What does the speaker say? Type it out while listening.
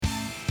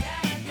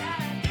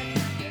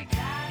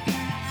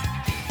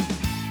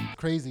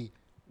crazy.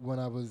 When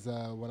I was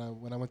when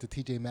I went to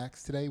TJ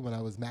Maxx today, when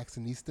I was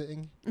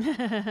Maxinista-ing,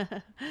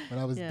 when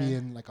I was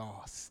being like a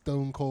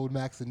stone cold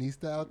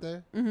Maxinista out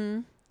there,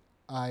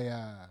 I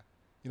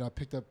I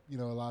picked up a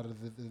lot of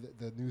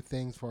the new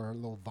things for our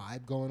little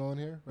vibe going on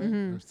here, right?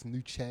 There's some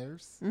new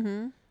chairs.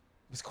 It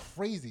was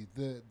crazy.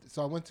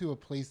 So I went to a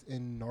place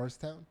in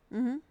Norristown,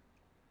 and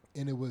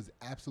it was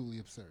absolutely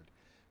absurd.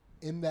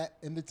 In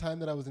the time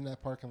that I was in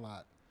that parking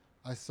lot,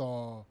 I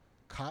saw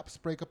cops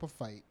break up a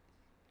fight,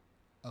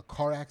 a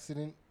car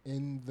accident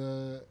in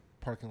the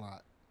parking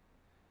lot,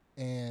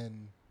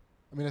 and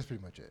I mean that's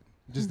pretty much it.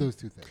 Just those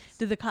two things.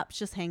 Did the cops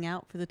just hang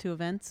out for the two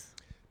events?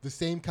 The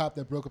same cop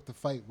that broke up the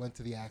fight went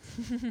to the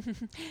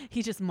accident.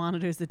 He just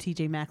monitors the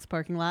TJ Maxx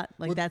parking lot.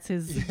 Like, that's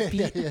his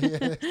beat.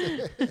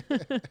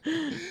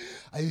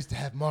 I used to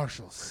have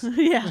marshals.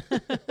 Yeah.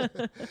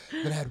 But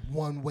I had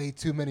one way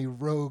too many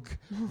rogue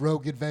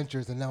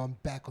adventures, and now I'm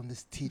back on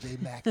this TJ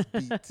Maxx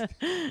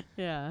beat.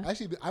 Yeah.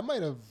 Actually, I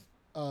might have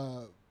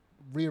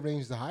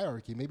rearranged the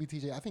hierarchy. Maybe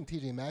I think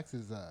TJ Maxx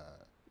is a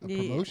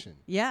promotion.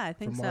 Yeah, I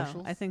think so.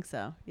 Marshals? I think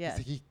so. Yeah.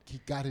 Like he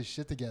got his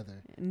shit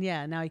together. And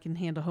yeah, now he can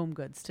handle home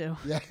goods too.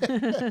 Yeah.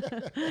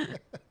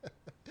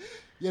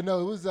 Yeah,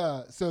 no, it was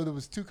so there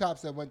was two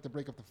cops that went to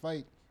break up the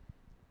fight.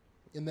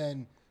 And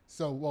then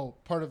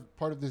part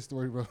of this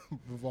story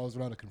revolves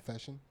around a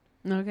confession.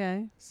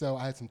 Okay. So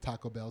I had some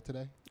Taco Bell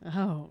today.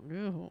 Oh.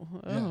 Ew.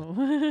 Oh.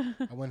 Yeah.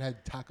 I went and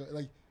had taco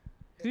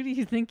Who do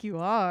you think you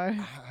are?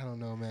 I don't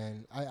know,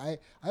 man. I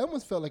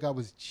almost felt like I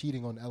was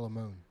cheating on El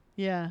Amon.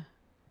 Yeah.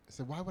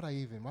 So why would I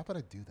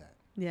do that?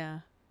 Yeah.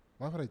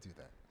 Why would I do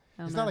that?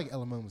 It's know. not like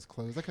El Amon was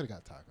closed. I could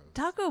have got tacos.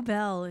 Taco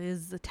Bell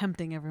is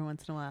tempting every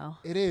once in a while.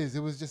 It is.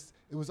 It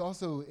was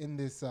also in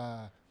this,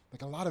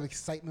 like a lot of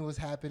excitement was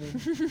happening.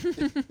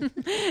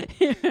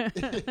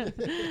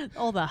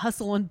 All the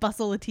hustle and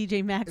bustle of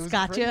TJ Maxx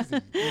gotcha.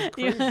 Crazy.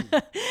 It was crazy.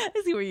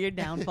 I see where your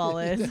downfall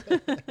is.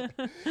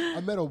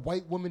 I met a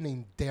white woman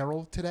named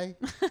Daryl today.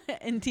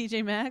 In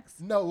TJ Maxx?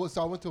 No,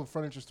 so I went to a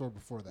furniture store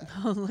before that.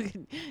 Oh, look at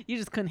you!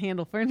 Just couldn't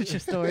handle furniture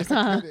stores,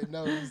 huh?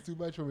 No, it was too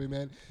much for me,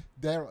 man.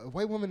 Daryl, a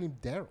white woman named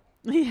Daryl.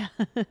 Yeah.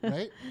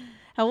 Right?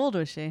 How old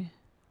was she?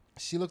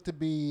 She looked to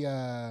be,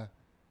 I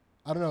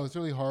don't know. It's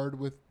really hard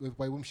with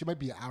white women. She might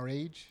be our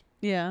age.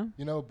 Yeah.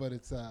 But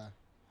it's.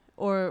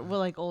 Or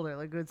like older,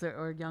 like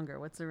or younger.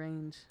 What's the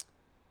range?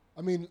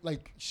 I mean,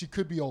 like she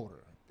could be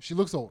older. She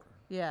looks older.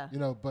 Yeah.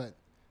 But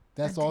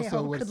that's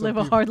also what could some live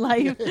a people- hard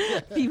life.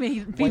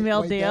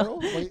 Female white Dale.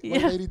 White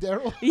lady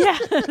Daryl. Yeah,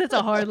 that's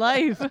a hard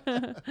life.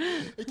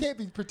 It can't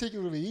be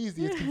particularly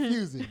easy. It's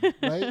confusing,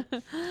 right?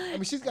 I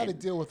mean, she's got to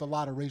deal with a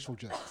lot of racial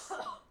jokes.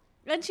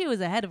 And she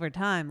was ahead of her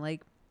time.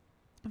 Like,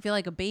 I feel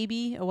like a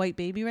white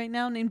baby right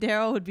now named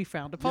Daryl would be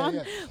frowned upon.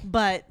 Yeah.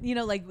 But,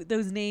 like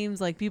those names,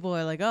 like people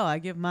are like, oh, I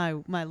give my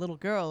little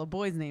girl a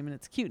boy's name and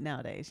it's cute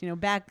nowadays.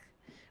 Back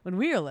when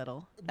we were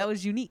little, that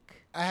was unique.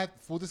 I have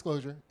full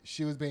disclosure.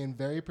 She was being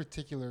very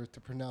particular to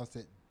pronounce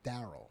it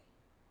Daryl.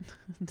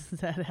 Does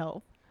that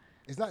help?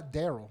 It's not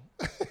Daryl.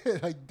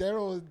 Like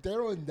Daryl and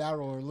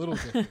Daryl are a little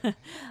different.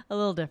 A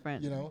little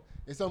different.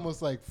 It's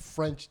almost like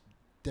French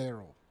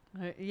Daryl.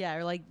 Yeah,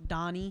 or like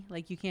Donnie.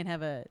 Like you can't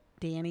have a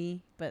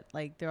Danny, but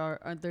like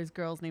there's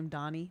girls named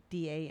Donnie,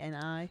 Dani.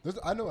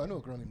 I know a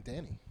girl named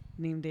Danny.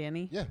 Named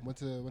Danny? Yeah, went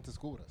to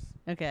school with us.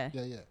 Okay.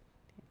 Yeah.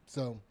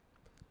 So,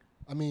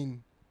 I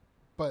mean,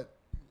 but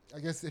I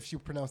guess if she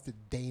pronounced it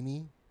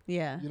Danny,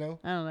 yeah. I don't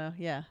know.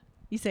 Yeah.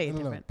 You say it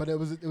different. know. But it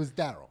was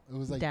Daryl. It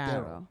was like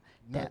Daryl.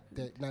 Not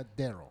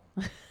Daryl.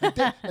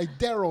 Like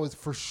Daryl is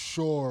for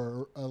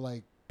sure a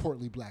like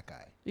portly black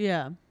guy.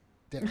 Yeah.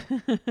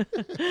 Daryl.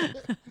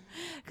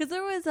 Because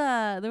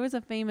there was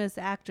a famous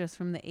actress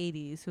from the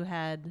 80s who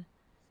had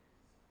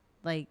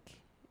like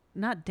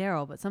not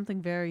Daryl but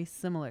something very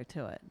similar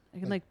to it. I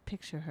can like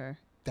picture her.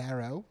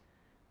 Darrow?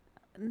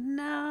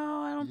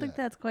 No, I don't think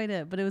that's quite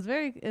it. But it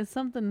was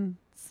something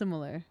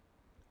similar.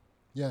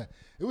 Yeah,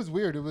 it was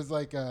weird. It was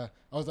like I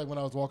was like when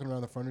I was walking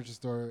around the furniture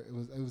store, it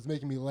was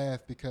making me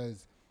laugh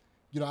because,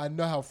 I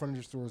know how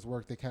furniture stores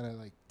work. They kind of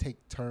like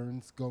take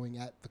turns going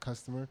at the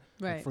customer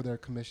like, for their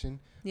commission.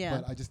 Yeah.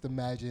 But I just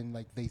imagine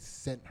like they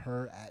sent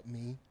her at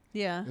me.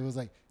 Yeah. It was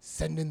like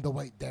send in the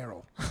white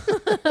Daryl.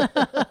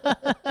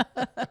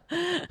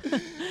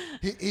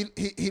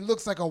 He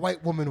looks like a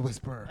white woman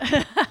whisperer,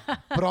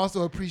 but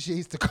also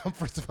appreciates the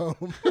comforts of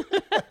home.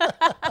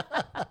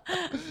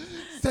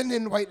 Send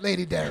in white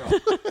lady Daryl.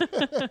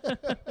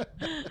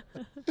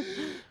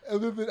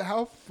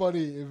 How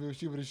funny if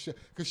she would have shown,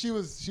 because she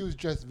was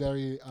dressed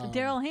very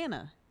Daryl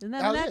Hannah, isn't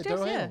that an actress?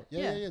 Daryl Hannah.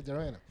 Yeah,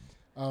 Daryl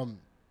Hannah.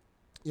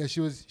 Yeah, she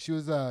was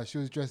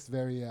dressed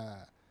very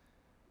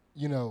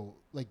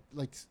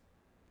like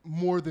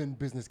more than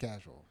business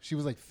casual. She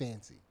was like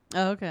fancy.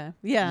 Oh, okay.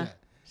 Yeah.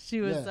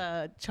 She was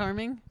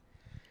charming.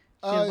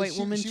 She had white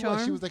woman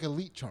charm. She was like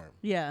elite charm.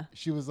 Yeah.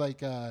 She was like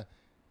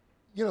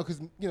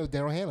because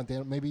Daryl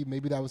Hannah,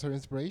 maybe that was her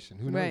inspiration.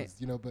 Who knows?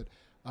 Right.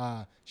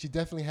 But she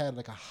definitely had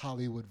like a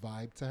Hollywood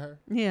vibe to her.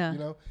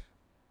 Yeah.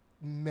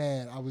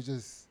 Man, I was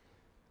just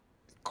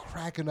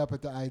cracking up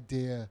at the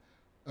idea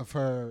of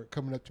her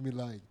coming up to me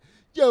like,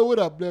 "Yo, what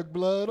up, Black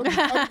Blood?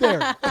 I'm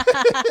there."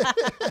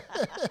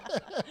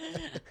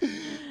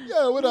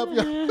 Yo, what up,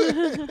 yo?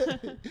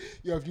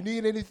 Yo, if you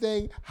need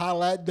anything,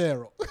 holla at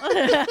Daryl.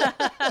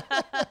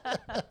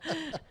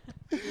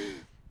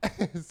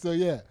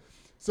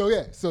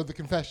 So the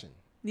confession.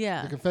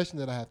 Yeah. The confession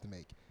that I have to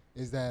make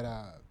is that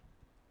I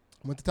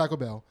went to Taco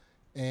Bell,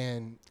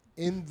 and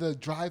in the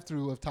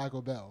drive-thru of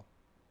Taco Bell,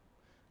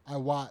 I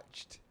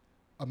watched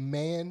a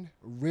man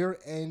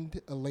rear-end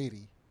a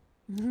lady.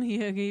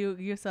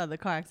 You saw the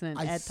car accident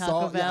at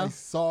Taco Bell? Yeah, I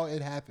saw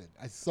it happen.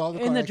 I saw the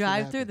car in the accident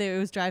drive-thru. happen. It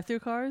was drive-thru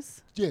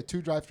cars. Yeah,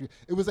 2 drive-thru.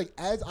 It was like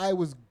as I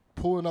was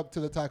pulling up to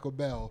the Taco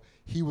Bell,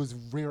 he was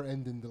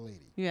rear-ending the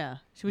lady. Yeah,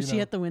 was she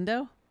at the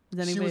window?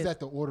 She was at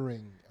the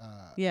ordering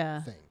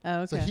thing.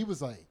 Oh, okay. So he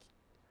was like,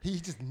 he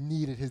just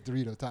needed his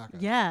Dorito taco.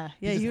 Yeah,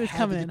 he was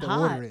coming in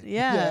hot.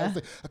 Yeah, I was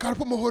like, I gotta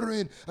put my order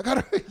in. I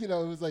gotta, it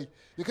was like,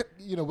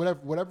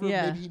 whatever.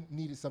 Yeah. Maybe he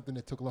needed something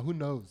that took a long. Who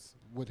knows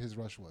what his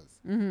rush was?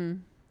 Mm-hmm.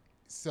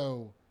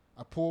 So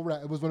I pull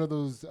around. It was one of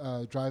those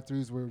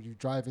drive-throughs where you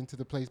drive into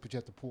the place, but you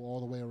have to pull all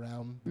the way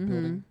around the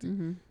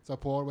building. So I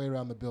pull all the way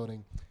around the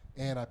building,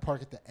 and I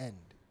park at the end,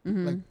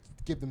 like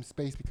give them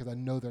space because I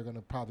know they're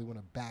gonna probably want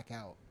to back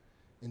out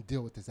and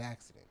deal with this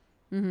accident.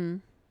 Mm-hmm.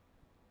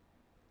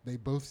 They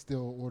both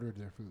still ordered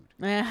their food.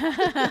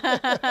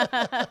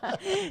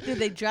 Did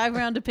they drive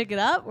around to pick it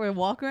up or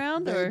walk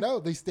around?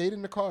 No, they stayed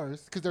in the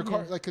cars because their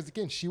car, because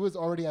again, she was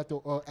already at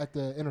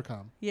the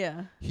intercom.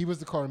 Yeah. He was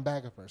the car in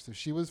back of her, so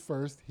she was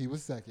first, he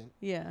was second.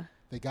 Yeah.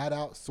 They got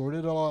out,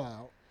 sorted it all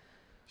out.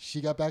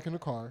 She got back in the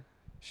car.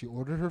 She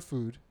ordered her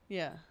food.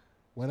 Yeah.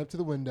 Went up to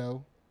the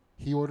window.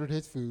 He ordered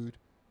his food.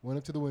 Went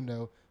up to the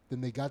window. Then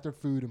they got their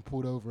food and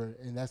pulled over,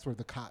 and that's where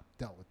the cop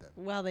dealt with them.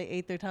 While they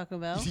ate their Taco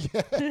Bell?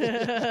 Yeah.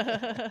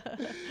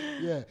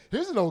 Yeah.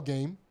 Here's an old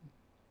game.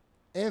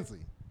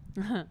 Ansley.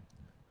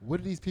 What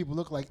do these people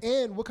look like,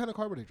 and what kind of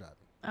car were they driving?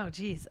 Oh,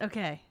 geez.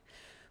 Okay.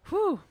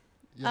 Whew.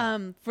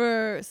 Yeah.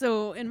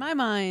 So in my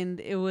mind,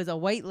 it was a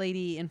white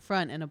lady in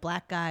front and a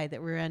black guy that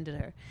rear-ended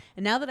her.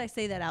 And now that I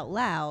say that out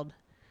loud,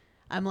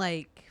 I'm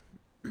like,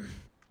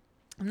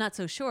 I'm not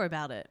so sure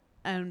about it.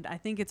 And I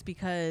think it's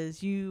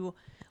because you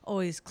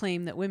always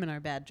claim that women are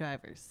bad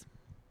drivers.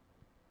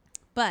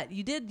 But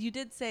you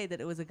did say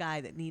that it was a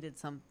guy that needed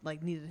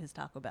his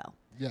Taco Bell.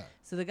 Yeah.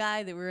 So it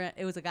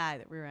was a guy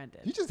that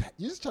rear-ended. You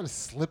just try to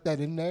slip that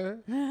in there.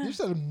 You just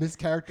try to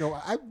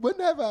mischaracterize. When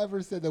have I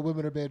ever said that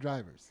women are bad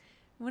drivers?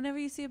 Whenever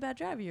you see a bad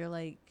driver, you're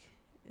like,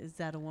 is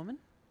that a woman?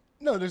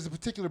 No, there's a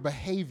particular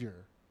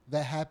behavior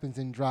that happens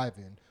in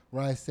driving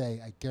where I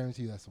say, I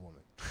guarantee you that's a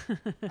woman.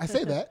 I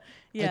say that.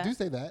 Yeah. I do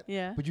say that.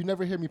 Yeah. But you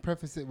never hear me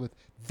preface it with,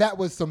 that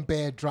was some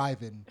bad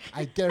driving.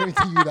 I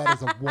guarantee you that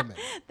is a woman.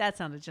 That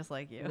sounded just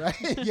like you. Right?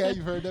 Yeah,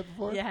 you've heard that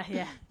before? Yeah.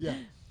 Yeah.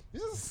 You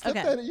just slip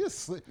that in. You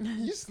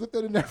slip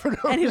that in there for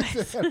no Anyways.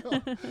 reason.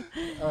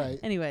 All right.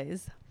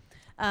 Anyways.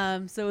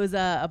 So it was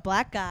a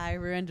black guy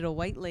rear-ended a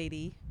white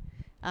lady.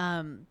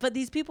 But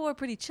these people were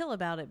pretty chill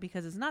about it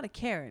because it's not a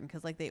Karen,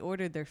 because like they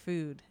ordered their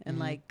food and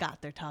like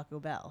got their Taco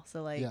Bell.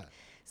 So like,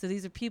 so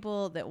these are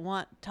people that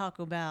want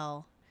Taco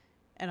Bell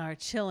and are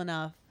chill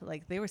enough.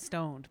 Like they were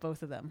stoned,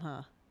 both of them,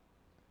 huh?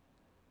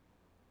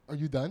 Are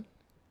you done?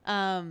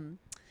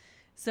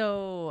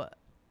 So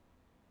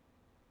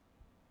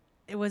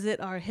was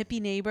it our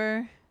hippie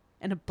neighbor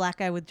and a black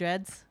guy with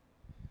dreads?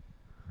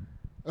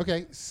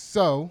 Okay,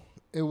 so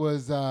it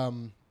was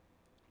who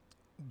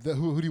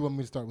do you want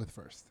me to start with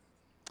first?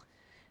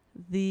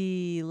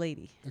 The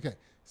lady. Okay,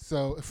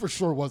 so it for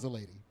sure was a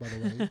lady, by the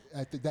way,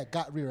 that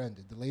got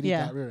rear-ended. The lady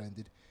got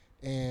rear-ended,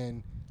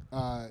 and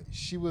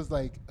she was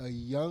like a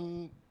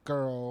young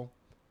girl.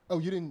 Oh,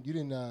 you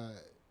didn't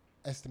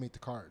estimate the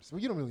cars.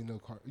 Well, you don't really know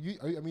cars. You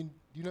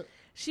know.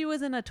 She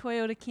was in a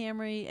Toyota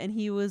Camry, and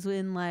he was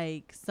in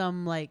like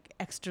some like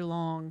extra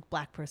long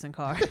black person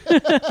car.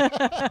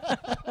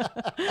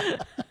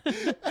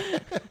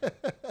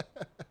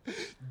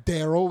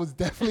 Daryl was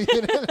definitely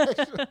in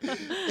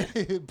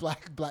it.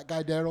 black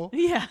guy Daryl.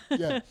 Yeah.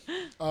 Yeah.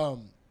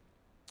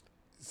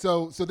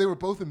 So they were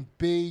both in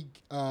big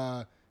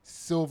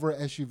silver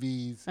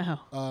SUVs.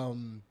 Oh.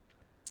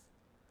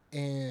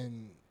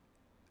 And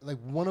like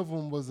one of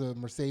them was a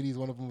Mercedes,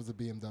 one of them was a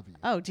BMW.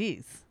 Oh,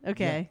 geez.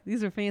 Okay. Yeah.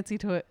 These are fancy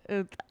these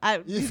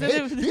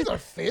are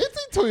fancy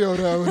Toyota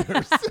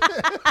owners.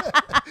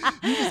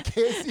 You just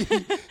can't see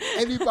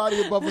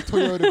anybody above a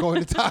Toyota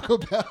going to Taco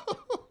Bell.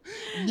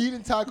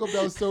 Needing Taco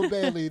Bell so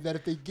badly that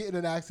if they get in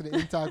an accident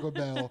in Taco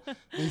Bell,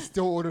 they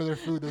still order their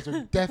food. Those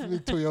are definitely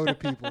Toyota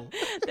people.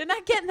 They're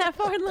not getting that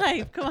far in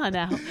life. Come on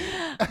now.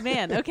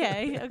 Man,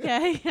 okay. I'm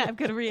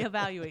going to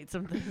reevaluate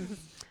some things.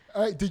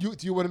 All right. Do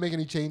you want to make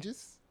any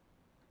changes?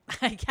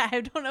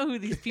 I don't know who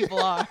these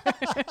people are.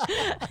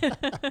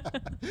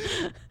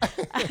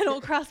 I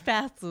don't cross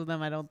paths with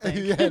them, I don't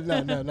think. Yeah,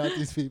 no, not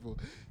these people.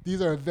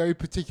 These are a very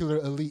particular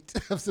elite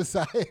of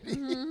society.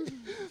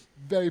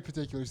 Very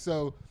particular.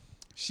 So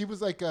she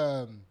was like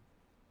a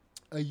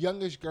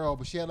youngish girl,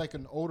 but she had like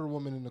an older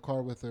woman in the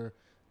car with her,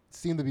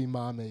 seemed to be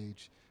mom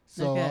age.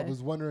 So okay. I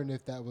was wondering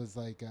if that was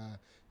like,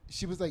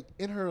 she was like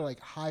in her like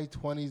high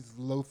 20s,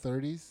 low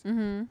 30s,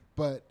 Mm-hmm.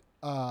 but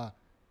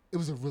it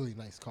was a really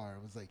nice car.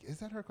 It was like, is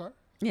that her car?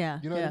 Yeah.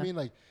 You know yeah. what I mean?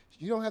 Like,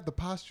 you don't have the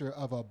posture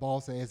of a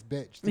boss ass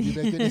bitch to be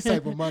making this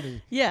type of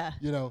money. Yeah.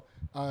 You know,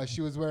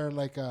 she was wearing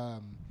like a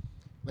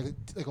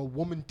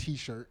woman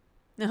T-shirt.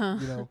 Uh-huh.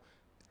 You know,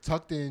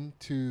 tucked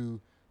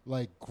into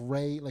like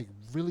gray, like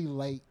really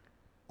light,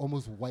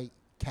 almost white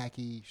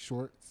khaki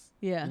shorts.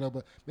 Yeah. You know,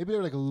 but maybe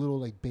they're like a little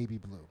like baby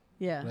blue.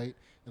 Yeah. Right.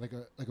 And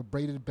like a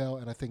braided belt,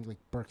 and I think like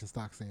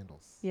Birkenstock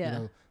sandals. Yeah. You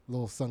know,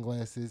 little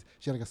sunglasses.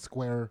 She had like a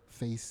square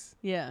face.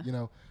 Yeah. You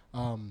know,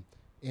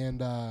 and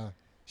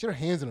she had her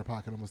hands in her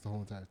pocket almost the whole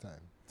entire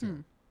time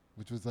too,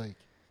 which was like,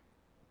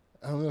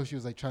 I don't know. She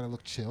was like trying to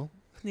look chill.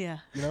 Yeah.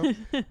 You know,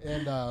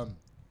 and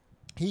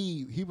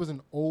he was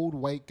an old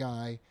white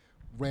guy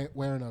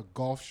wearing a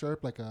golf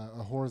shirt, like a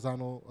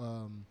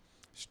horizontal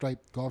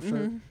striped golf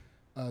shirt,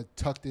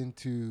 tucked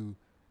into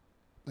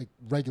like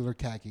regular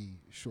khaki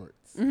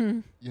shorts. Mm-hmm.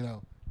 You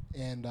know,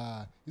 and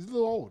he's a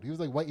little old. He was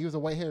like white. He was a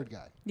white-haired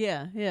guy.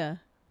 Yeah. Yeah.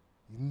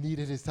 He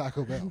needed his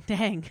Taco Bell.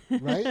 Dang.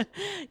 Right?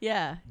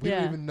 Yeah. We yeah.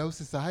 don't even know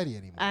society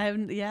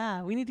anymore.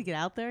 Yeah. We need to get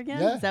out there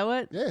again. Yeah. Is that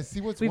what? Yeah. See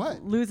what's We're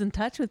what. losing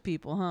touch with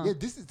people, huh? Yeah.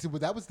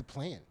 That was the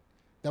plan.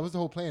 That was the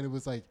whole plan. It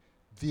was like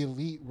the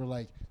elite were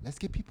like, let's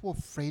get people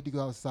afraid to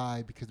go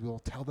outside because we'll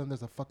tell them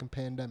there's a fucking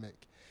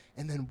pandemic,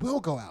 and then we'll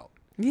go out.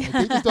 Yeah. Like,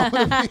 they just don't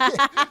want to be.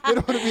 They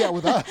don't want to be out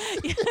with us.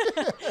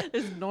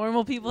 There's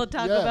normal people at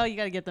Taco Bell. You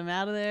got to get them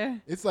out of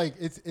there. It's like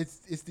it's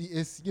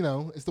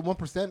the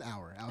 1%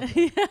 hour out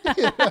there.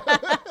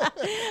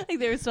 Like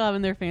they were still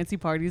having their fancy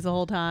parties the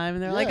whole time,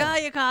 and they're like, Yeah.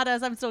 "Oh, you caught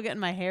us! I'm still getting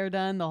my hair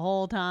done the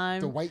whole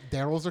time." The white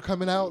Daryls are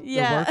coming out.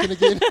 Yeah. They're working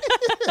again.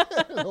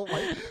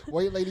 The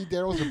white lady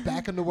Daryls are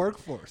back in the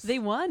workforce. They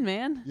won,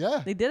 man.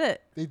 Yeah. They did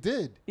it. They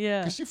did.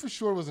 Yeah. Because she for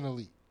sure was an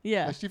elite.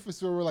 Yeah. Like she for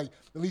sure were like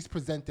at least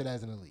presented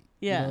as an elite.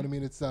 Yeah. You know what I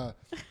mean? It's I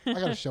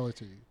gotta show it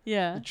to you.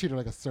 Yeah. You treat her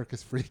like a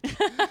circus freak.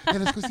 Hey,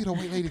 let's go see the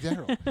white lady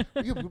Daryl.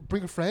 You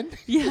bring a friend?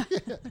 Yeah.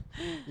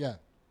 Yeah.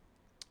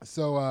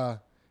 So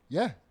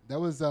yeah, that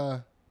was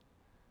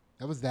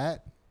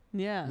that.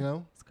 Yeah. You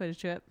know? It's quite a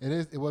trip.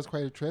 It was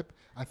quite a trip.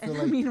 I feel And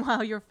like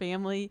meanwhile, your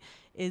family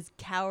is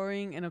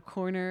cowering in a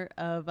corner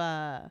of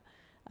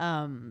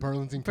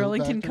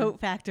Burlington Coat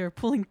Factor,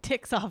 pulling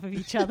ticks off of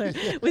each other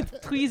with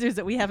tweezers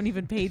that we haven't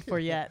even paid for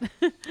yet.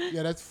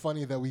 Yeah, that's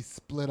funny that we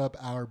split up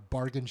our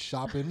bargain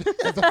shopping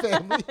as a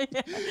family.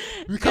 Yeah.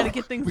 We Gotta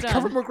get things we done.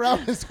 cover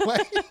McGraw this way.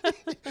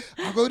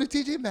 I'll go to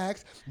TJ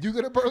Maxx. You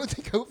go to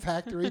Burlington Coat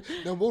Factory.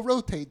 Then we'll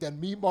rotate. Then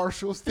me,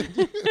 Marshalls. Then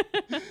you.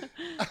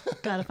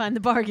 Gotta find the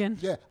bargain.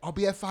 Yeah, I'll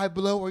be at Five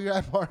Below or you're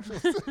at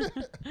Marshalls.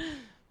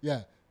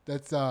 Yeah,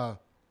 that's yeah,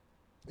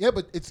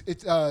 but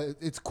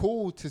it's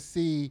cool to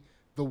see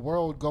the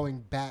world going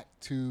back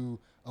to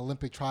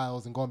Olympic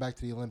trials and going back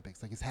to the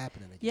Olympics. Like it's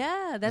happening again.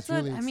 Yeah, that's It's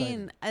really what I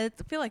mean. I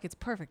feel like it's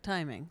perfect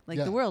timing. Like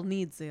Yeah. the world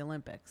needs the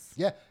Olympics.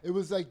 Yeah, it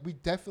was like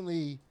it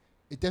definitely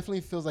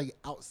feels like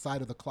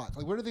outside of the clock.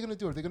 Like what are they going to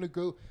do? Are they going to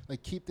go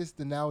like keep this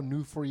the now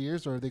new 4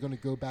 years, or are they going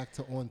to go back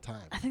to on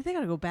time? I think they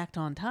gotta go back to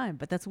on time,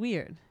 but that's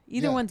weird.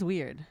 Either Yeah. one's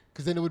weird.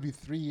 Because then it would be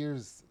 3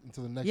 years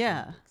until the next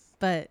Yeah, Olympics.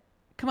 but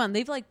come on,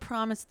 they've like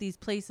promised these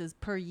places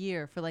per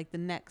year for like the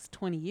next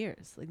 20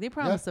 years. Like they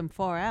promised them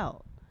far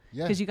out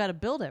Yeah. because you got to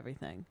build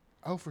everything.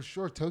 Oh, for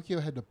sure. Tokyo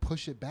had to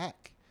push it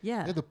back.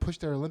 Yeah, They had to push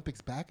their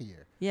Olympics back a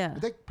year. yeah.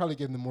 But they probably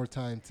gave them more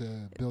time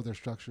to build their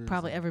structures.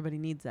 Probably and- everybody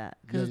needs that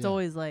because Yeah, it's yeah.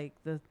 always like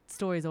the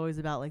story's always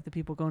about like the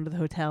people going to the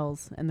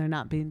hotels and they're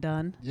not being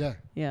done. Yeah.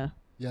 Yeah.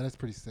 Yeah, that's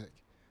pretty sick.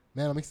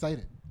 Man, I'm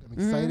excited. I'm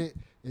Mhm. excited.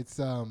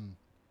 It's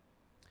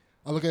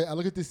I look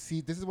at this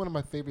this is one of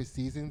my favorite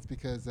seasons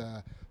because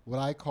what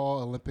I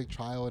call Olympic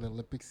trial and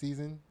Olympic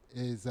season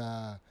is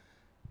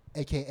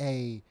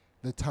AKA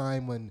the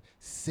time when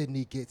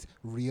Sydney gets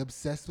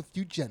re-obsessed with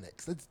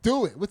eugenics. Let's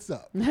do it. What's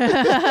up?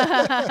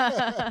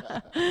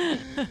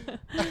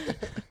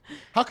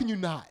 How can you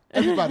not?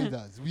 Everybody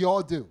does. We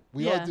all do.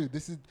 We all Yeah. do.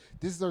 This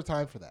is our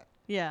time for that.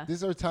 Yeah. This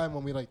is our time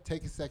when we like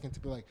take a second to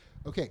be like,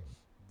 okay,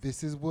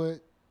 this is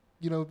what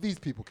these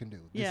people can do.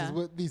 This Yeah. is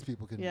what these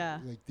people can Yeah.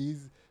 do. Like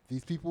these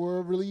people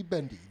are really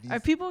bendy. Are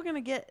people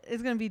gonna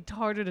is gonna be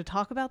harder to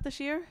talk about this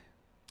year?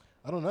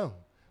 I don't know.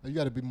 You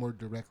got to be more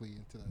directly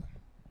into the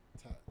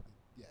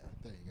yeah,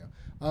 there you go.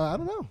 I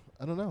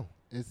don't know.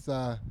 It's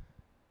I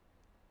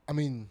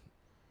mean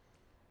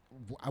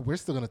we're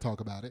still going to talk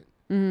about it.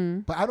 Mm-hmm.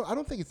 But I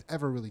don't think it's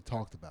ever really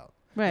talked about.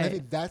 And Right. I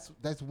think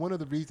that's one of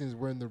the reasons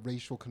we're in the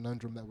racial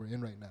conundrum that we're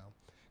in right now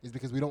is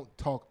because we don't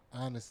talk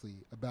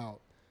honestly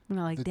about I'm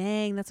not like,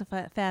 dang, that's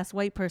a fast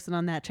white person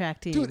on that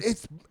track team. dude,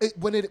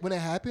 when it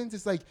happens,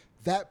 it's like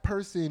that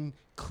person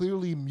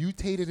clearly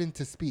mutated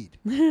into speed.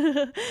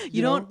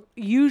 You don't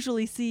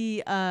usually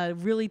see a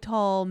really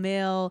tall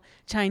male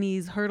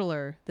Chinese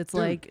hurdler that's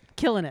Dude. like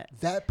killing it.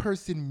 That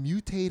person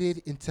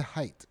mutated into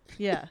height.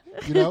 Yeah.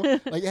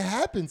 Like it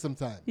happens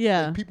sometimes.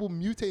 Yeah. Like people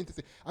mutate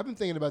into. I've been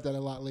thinking about that a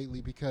lot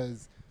lately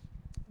because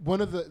one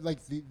of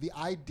the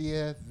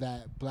idea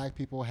that black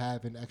people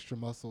have in extra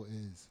muscle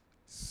is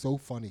so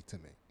funny to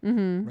me.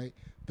 Mm-hmm. Right.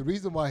 The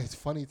reason why it's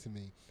funny to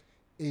me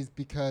is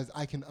because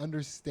I can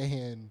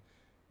understand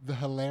the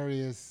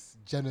hilarious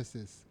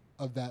genesis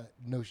of that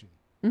notion,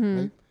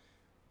 right?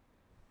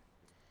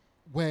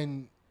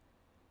 When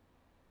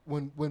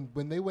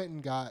they went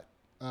and got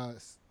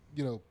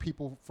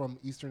people from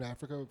Eastern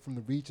Africa, from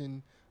the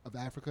region of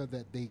Africa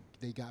that they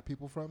got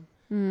people from,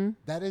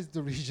 that is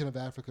the region of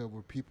Africa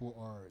where people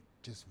are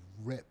just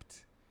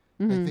ripped.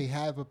 Like they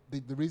have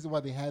the reason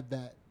why they had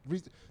that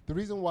the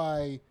reason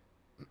why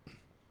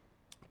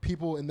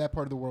people in that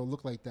part of the world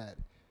look like that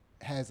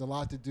has a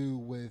lot to do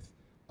with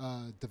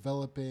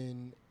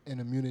developing an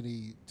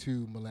immunity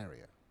to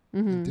malaria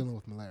and dealing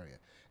with malaria.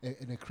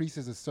 It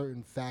increases a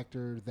certain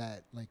factor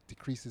that like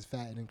decreases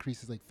fat and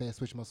increases like fast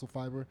twitch muscle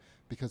fiber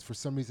because for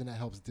some reason that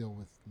helps deal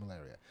with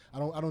malaria. I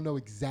don't know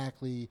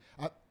exactly.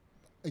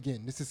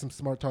 Again, this is some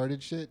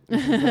smart-tarded shit.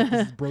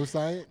 This is bro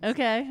science.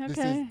 Okay.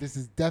 This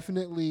is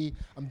definitely.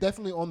 I'm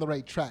definitely on the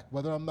right track.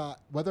 Whether or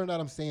not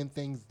I'm saying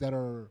things that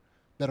are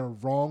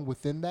wrong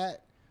within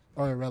that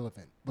are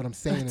irrelevant. What I'm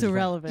saying is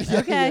irrelevant. Right.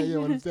 Okay. Yeah.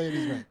 What I'm saying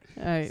is right.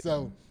 All right.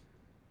 So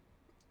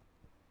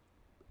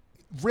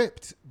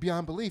ripped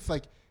beyond belief.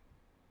 Like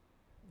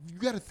you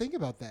got to think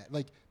about that.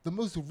 Like the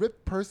most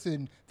ripped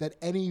person that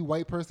any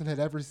white person had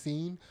ever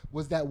seen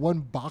was that one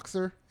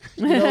boxer.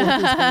 With his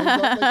hands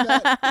up like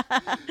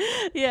that.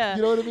 Yeah.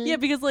 You know what I mean? Yeah,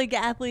 because like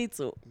athletes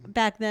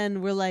back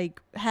then were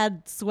like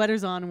had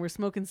sweaters on and were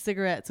smoking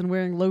cigarettes and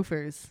wearing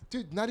loafers.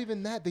 Dude, not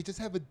even that. They just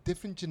have a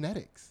different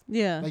genetics.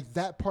 Yeah. Like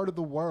that part of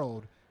the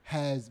world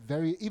has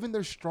even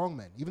their strong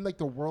men, even like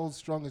the world's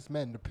strongest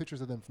men, the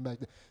pictures of them from back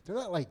then, they're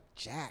not like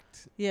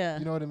jacked. Yeah.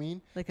 You know what I mean?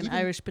 Like an even,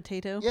 Irish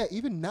potato. Yeah,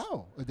 even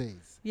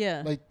nowadays.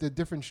 Yeah. Like the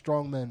different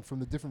strong men from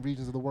the different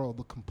regions of the world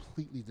look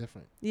completely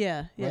different. Yeah.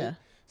 Right? Yeah.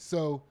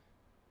 So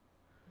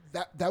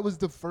that was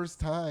the first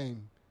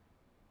time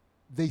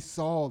they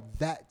saw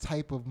that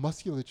type of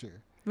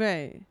musculature.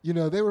 Right. You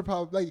know, they were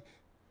probably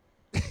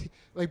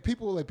like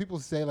people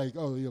say like,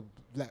 oh,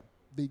 black.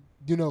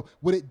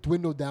 What it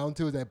dwindled down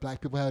to is that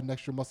black people had an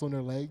extra muscle in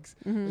their legs.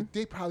 Like,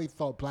 they probably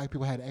thought black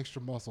people had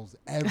extra muscles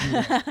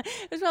everywhere.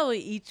 It was probably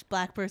each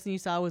black person you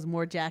saw was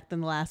more jacked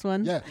than the last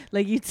one. Yeah.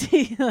 Like you'd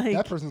see like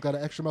That person's got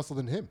an extra muscle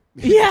than him.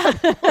 Yeah.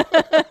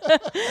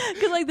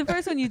 Because like the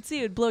first one you'd see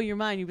it would blow your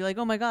mind. You'd be like,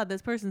 oh my God,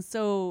 this person's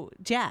so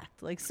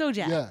jacked. Like so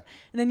jacked. Yeah.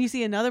 And then you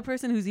see another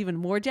person who's even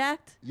more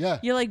jacked. Yeah.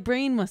 Your like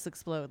brain must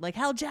explode. Like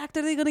how jacked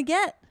are they going to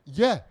get?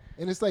 Yeah.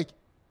 And it's like,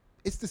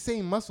 it's the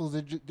same muscles.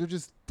 They're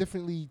just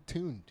differently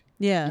tuned.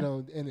 Yeah. You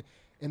know, and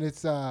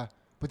it's but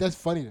that's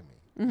funny to me.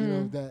 You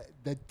know,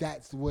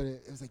 that's what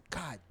it was like,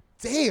 God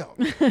damn.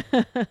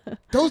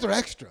 Those are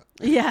extra.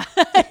 Yeah.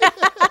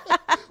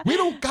 We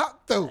don't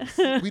got those.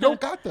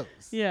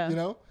 Yeah. You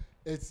know?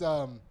 It's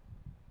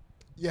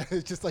yeah,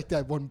 it's just like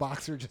that one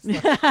boxer just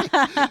like,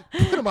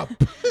 put him up.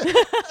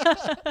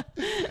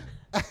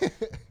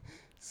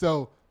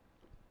 So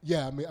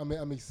yeah,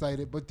 I'm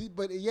excited. But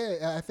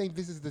yeah, I think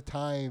this is the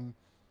time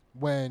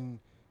when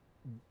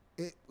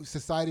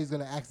society is going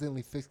to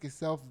accidentally fix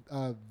itself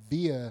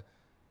via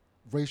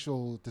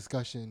racial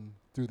discussion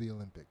through the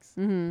Olympics,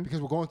 because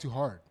we're going too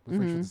hard with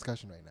racial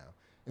discussion right now,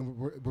 and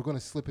we're going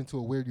to slip into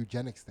a weird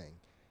eugenics thing,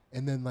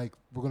 and then like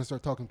we're going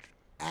to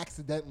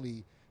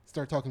accidentally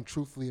start talking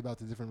truthfully about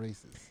the different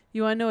races.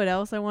 You want to know what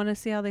else I want to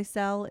see how they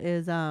sell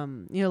is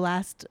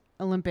last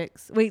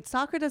Olympics. Wait,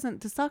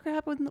 does soccer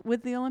happen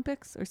with the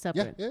Olympics or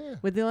separate? Yeah.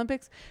 With the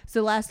Olympics?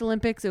 So last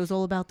Olympics, it was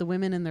all about the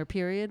women and their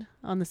period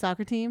on the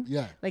soccer team.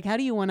 Yeah. Like, how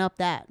do you one up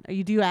that? Do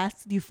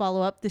you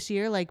follow up this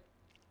year? Like,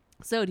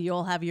 so do you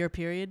all have your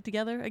period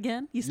together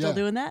again? You still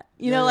doing that?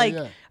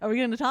 Are we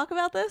going to talk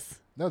about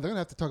this? No, they're going to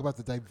have to talk about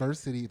the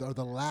diversity or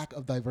the lack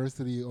of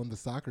diversity on the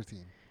soccer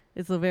team.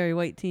 It's a very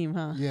white team,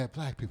 huh? Yeah,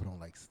 black people don't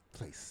like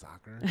play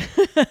soccer.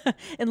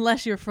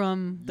 Unless you're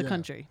from the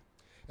country.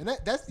 And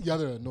that's the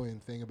other annoying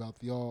thing about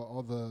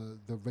all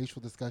the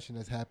racial discussion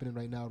that's happening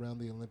right now around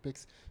the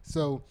Olympics.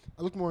 So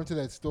I looked more into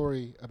that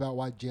story about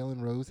why Jalen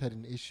Rose had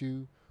an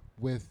issue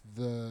with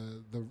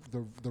the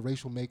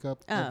racial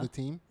makeup of the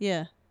team.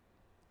 Yeah.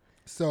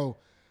 So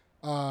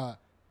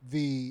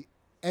the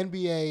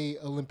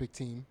NBA Olympic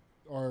team,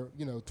 or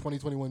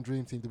 2021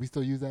 Dream Team, do we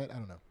still use that? I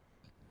don't know.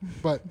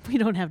 But we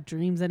don't have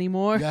dreams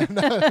anymore. Yeah,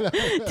 no.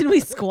 Did we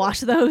squash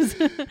those?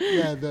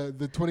 Yeah,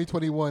 the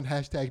 2021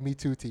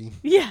 #MeToo team.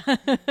 Yeah.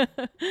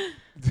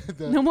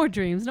 No more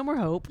dreams, no more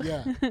hope.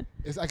 Yeah,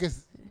 it's I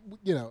guess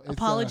it's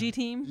apology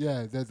team.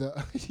 Yeah,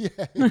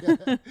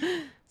 yeah.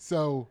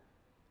 So,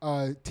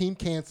 team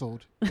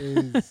canceled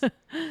is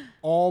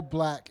all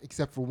black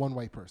except for one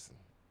white person.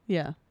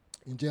 Yeah.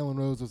 And Jalen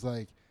Rose was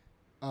like,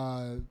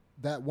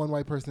 that one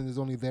white person is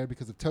only there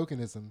because of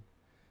tokenism,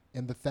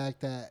 and the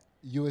fact that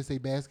USA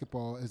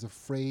Basketball is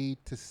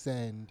afraid to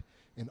send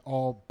an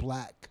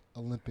all-black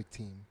Olympic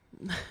team.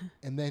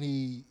 And then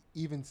he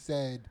even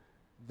said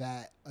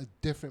that a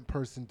different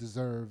person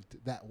deserved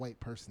that white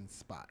person's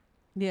spot.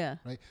 Yeah.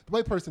 right? The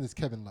white person is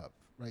Kevin Love,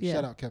 right? Yeah.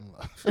 Shout out Kevin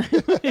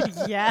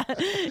Love. Yeah.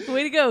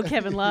 Way to go,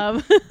 Kevin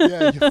Love.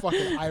 Yeah, you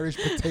fucking Irish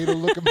potato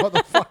looking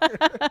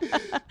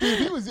motherfucker.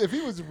 Dude, if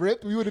he was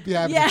ripped, we wouldn't be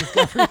having Yeah. this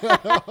discovery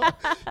at all.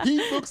 He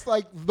looks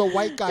like the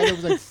white guy that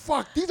was like,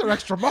 fuck, these are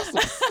extra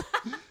muscles.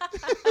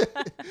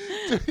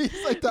 Dude,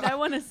 he's like I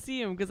want to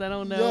see him because I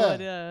don't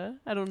know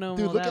I don't know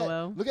him all that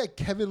well. Look at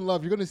Kevin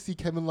Love. You're gonna see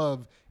Kevin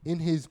Love in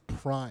his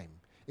prime,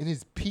 in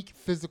his peak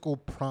physical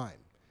prime,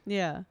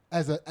 Yeah.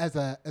 as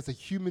a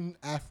human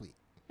athlete.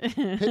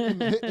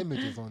 hit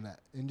images on that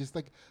and just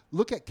like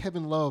look at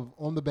Kevin Love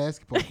on the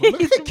basketball court.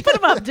 Put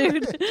him up,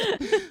 dude.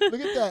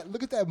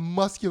 Look at that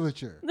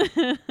musculature,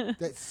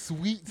 that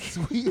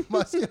sweet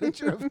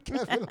musculature of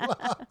Kevin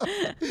Love.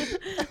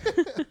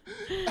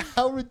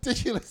 How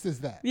ridiculous is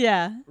that?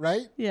 Yeah.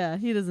 Right? Yeah.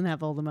 He doesn't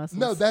have all the muscles.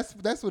 No, that's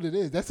what it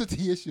is. That's what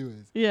the issue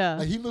is. Yeah.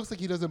 Like, he looks like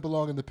he doesn't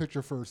belong in the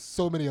picture for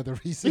so many other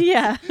reasons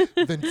Yeah.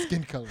 than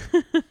skin color.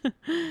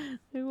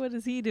 What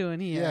is he doing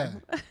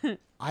here? Yeah.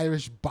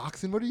 Irish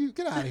boxing. What are you?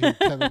 Get out of here,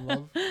 Kevin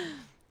Love.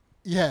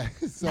 Yeah.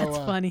 So That's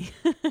funny.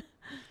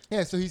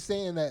 yeah. So he's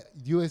saying that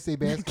USA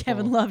basketball.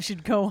 Kevin Love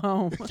should go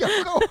home. Yo,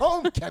 go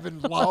home,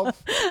 Kevin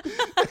Love.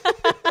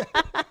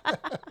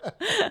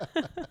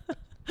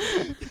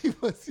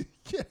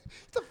 Get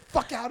the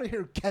fuck out of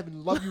here,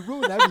 Kevin Love. You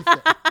ruined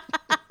everything.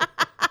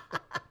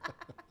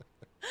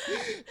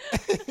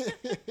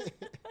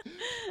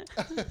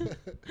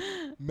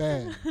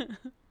 Man,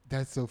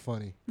 that's so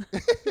funny.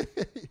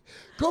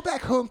 Go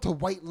back home to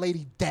white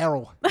lady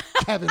Daryl,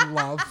 Kevin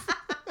Love.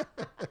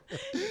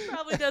 He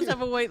probably does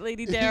have a white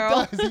lady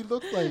Daryl. He does.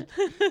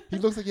 He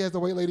looks like he has a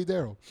white lady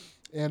Daryl.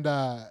 And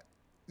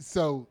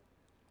so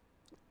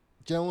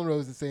Jalen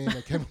Rose is saying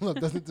that Kevin Love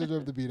doesn't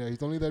deserve to be there.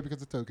 He's only there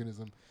because of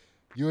tokenism.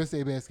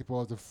 USA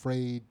basketball is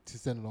afraid to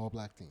send an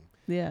all-black team.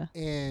 Yeah.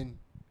 And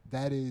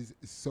that is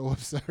so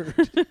absurd.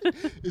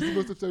 It's the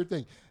most absurd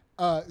thing.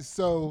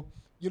 So,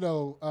 you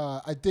know,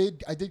 I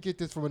did get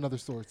this from another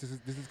source.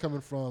 This is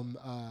coming from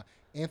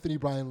Anthony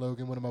Brian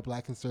Logan, one of my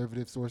black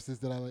conservative sources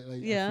that I like.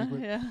 Yeah,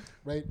 frequent, yeah.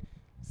 Right.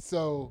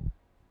 So,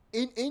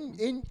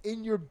 in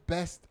your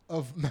best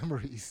of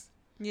memories,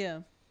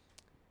 Yeah.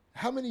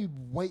 how many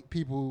white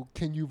people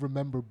can you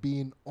remember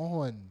being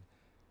on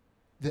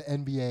the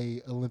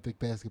NBA Olympic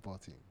basketball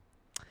team?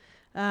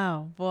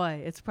 Oh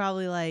boy, it's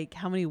probably like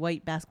how many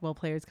white basketball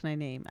players can I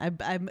name?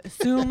 I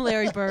assume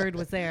Larry Bird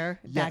was there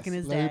back in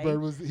his Larry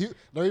day.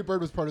 Larry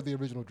Bird was part of the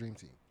original Dream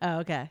Team. Oh,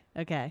 okay.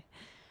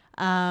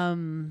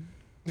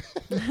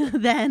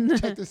 Then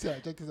Check this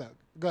out.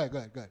 Go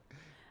ahead.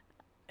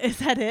 is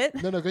that it?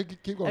 No,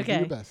 keep going. Okay. Do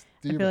your best.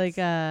 I feel like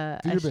I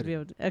your should be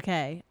able to.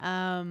 Okay.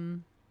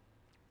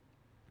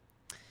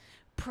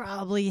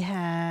 Probably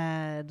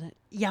had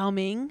Yao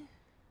Ming.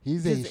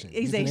 He's Asian.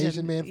 He's an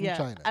Asian man from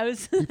China.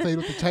 He played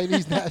with the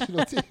Chinese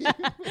national team.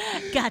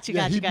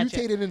 Gotcha. He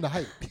mutated into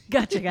height.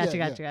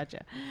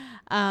 Gotcha.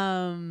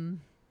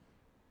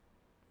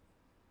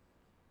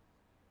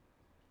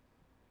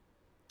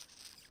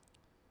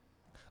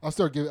 I'll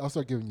start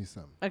giving you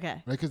some.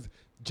 Okay. Right, because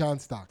John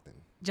Stockton.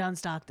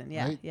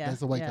 Yeah, right? yeah.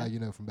 That's a white guy you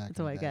know from back.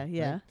 That's a white day, guy.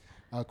 Yeah.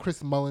 Right?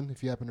 Chris Mullin,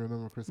 if you happen to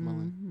remember Chris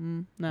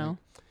Mullin. No. Right?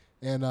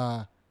 And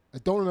I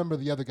don't remember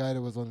the other guy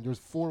that was on. There's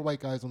 4 white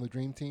guys on the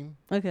Dream Team.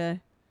 Okay.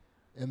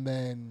 And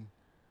then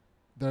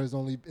there's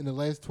only in the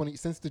last 20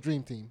 since the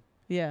Dream Team.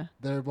 Yeah.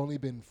 There have only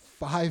been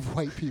 5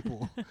 white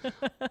people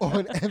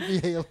on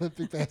NBA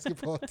Olympic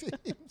basketball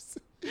teams.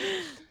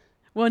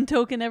 One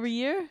token every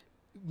year?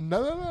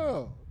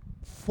 No.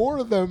 4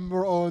 of them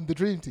were on the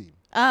Dream Team.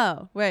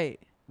 Oh, right.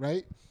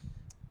 Right?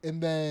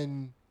 And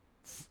then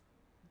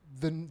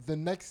the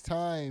next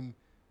time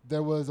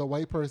there was a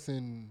white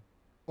person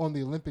on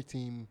the Olympic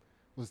team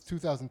was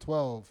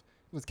 2012.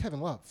 It was Kevin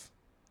Love.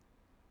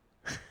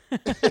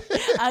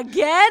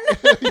 Again?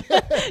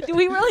 Do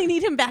we really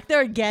need him back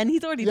there again?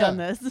 He's already done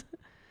this.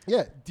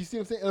 Yeah. Do you see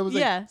what I'm saying? It was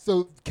like,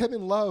 so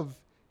Kevin Love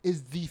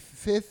is the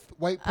 5th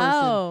white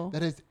person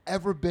that has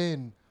ever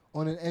been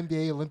on an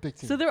NBA Olympic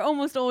team. So they're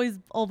almost always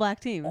all black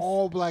teams.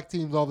 All black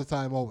teams all the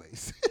time,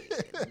 always.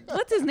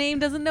 What's his name?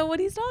 Doesn't know what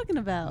he's talking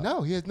about.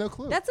 No, he has no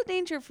clue. That's a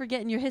danger of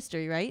forgetting your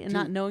history, right? And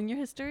not knowing your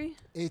history.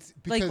 It's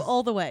because like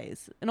all the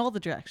ways, in all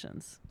the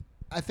directions.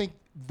 I think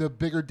the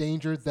bigger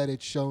danger that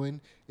it's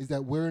showing is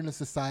that we're in a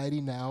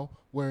society now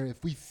where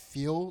if we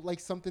feel like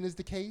something is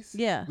the case,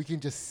 we can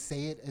just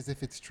say it as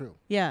if it's true.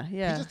 Yeah. He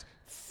just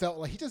felt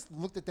like he just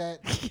looked at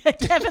that.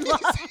 Kevin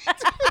Love.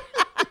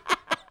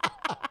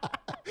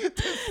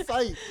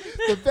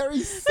 The very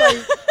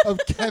sight of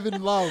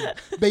Kevin Love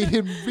made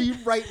him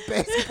rewrite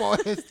basketball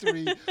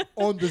history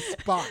on the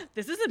spot.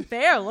 This isn't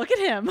fair. Look at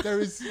him. There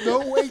is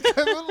no way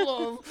Kevin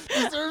Love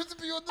deserves to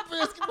be on the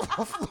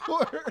basketball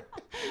floor.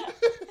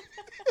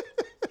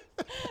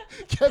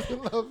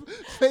 Kevin Love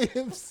made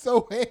him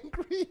so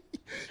angry.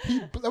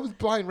 That was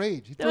blind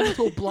rage. He threw him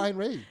into a blind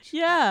rage.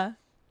 Yeah.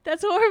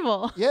 That's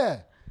horrible.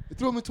 Yeah. It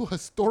threw him into a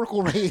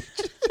historical rage.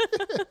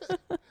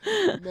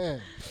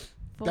 Man.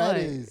 Boy. That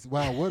is,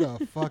 wow, what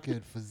a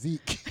fucking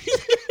physique.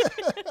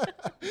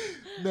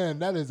 Man,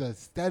 that is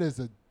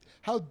a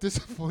how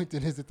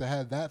disappointing is it to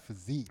have that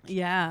physique?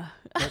 Yeah.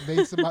 That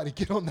made somebody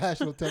get on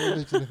national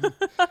television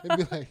and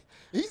be like,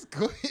 he's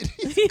good.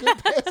 He's a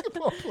good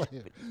basketball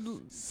player.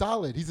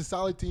 Solid. He's a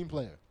solid team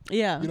player.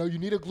 Yeah. You know, you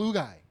need a glue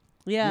guy.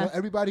 Yeah. You know,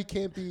 everybody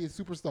can't be a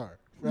superstar,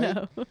 right?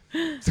 No.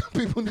 Some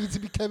people need to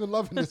be Kevin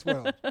Love in this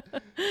world,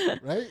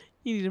 right?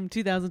 You need him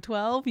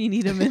 2012. You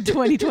need him in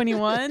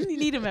 2021. You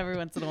need him every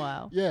once in a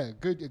while. Yeah,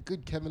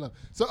 good Kevin Love.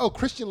 So,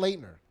 Christian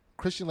Laettner.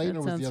 Christian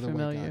Laettner was the other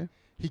white guy.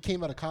 He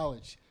came out of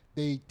college.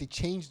 They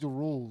changed the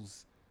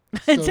rules.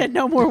 And said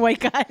no more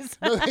white guys.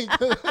 No,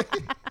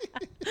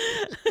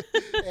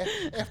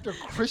 after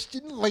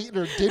Christian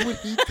Laettner did what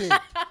he did,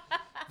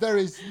 there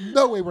is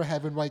no way we're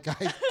having white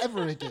guys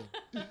ever again.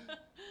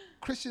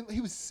 Christian. Do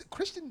you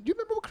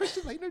remember what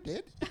Christian Laettner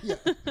did? Yeah.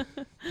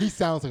 He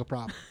sounds like a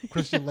problem.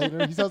 Christian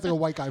Laettner. He sounds like a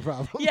white guy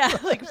problem. Yeah,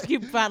 like he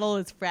battle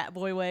his frat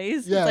boy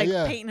ways. Yeah, He's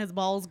like painting his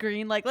balls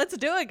green. Like, let's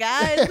do it,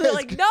 guys. They're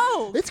like,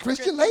 no. It's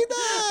Christian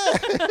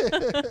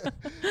Laettner.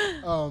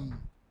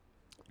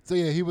 So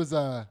yeah, he was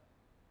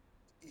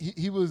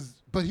he was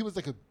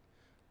like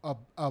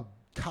a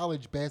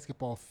college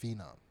basketball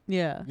phenom.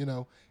 Yeah. You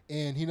know,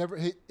 and he never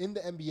in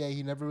the NBA.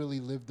 He never really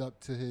lived up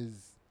to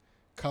his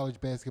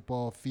college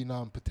basketball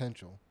phenom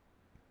potential.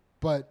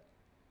 But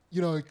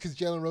you know, because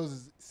Jalen Rose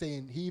is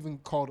saying he even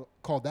called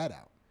that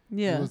out.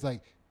 Yeah. It was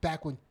like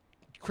back when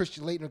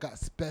Christian Laettner got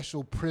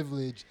special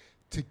privilege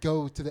to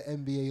go to the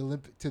NBA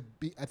Olympic to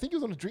be. I think he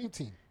was on the Dream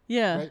Team.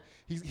 Yeah. Right?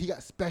 He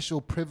got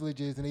special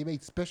privileges, and they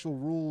made special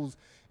rules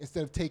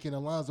instead of taking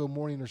Alonzo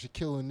Mourning or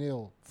Shaquille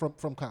O'Neal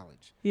from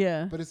college.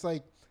 Yeah. But it's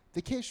like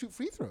they can't shoot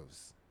free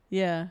throws.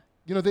 Yeah.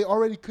 You know, they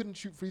already couldn't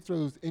shoot free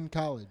throws in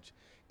college,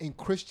 and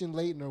Christian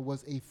Laettner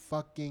was a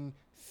fucking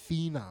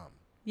phenom.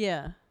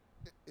 Yeah.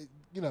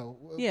 You know,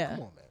 yeah.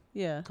 Come on, man.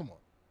 Yeah. Come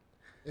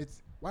on.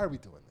 Why are we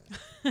doing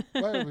this?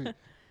 Why are we?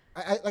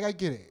 I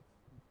get it.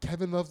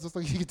 Kevin Love looks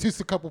like he could do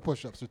a couple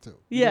push-ups or two.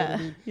 You know what I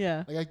mean?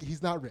 Yeah. Like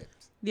he's not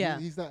ripped. Yeah.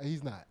 He's not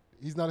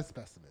a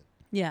specimen.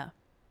 Yeah.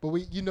 But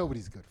you know what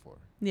he's good for.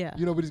 Yeah.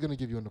 You know what he's gonna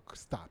give you.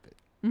 Stop it.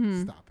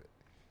 Mm-hmm. Stop it.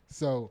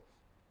 So,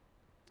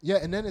 yeah,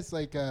 and then it's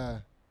like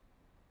the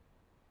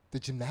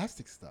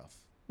gymnastics stuff.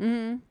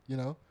 Mm-hmm. You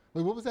know,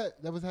 wait, what was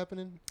that? That was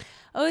happening?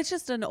 Oh, it's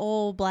just an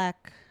old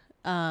black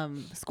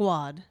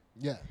squad.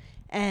 Yeah.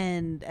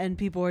 And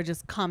people are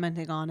just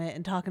commenting on it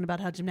and talking about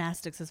how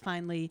gymnastics is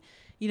finally,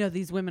 you know,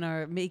 these women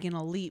are making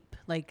a leap,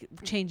 like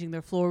changing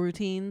their floor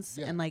routines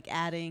and like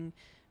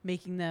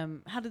making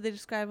them, how did they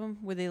describe them?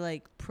 Were they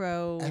like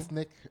pro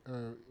ethnic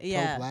or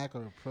pro black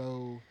or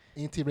pro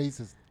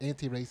anti-racist? They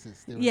kept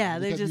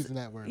just using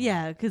that word.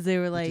 Yeah, because they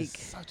were like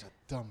such a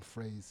dumb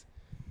phrase.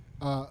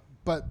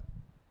 But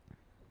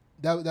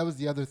that was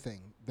the other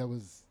thing that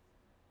was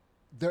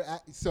there.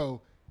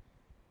 So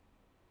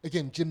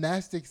again,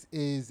 gymnastics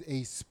is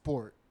a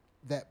sport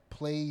that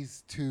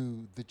plays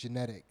to the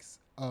genetics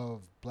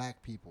of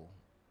black people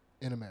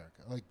in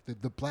America, like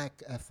the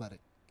black athletic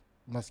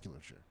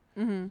musculature,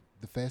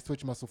 the fast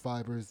twitch muscle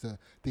fibers, the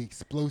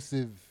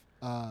explosive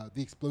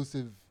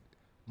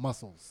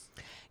muscles.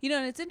 You know,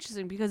 and it's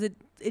interesting because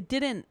it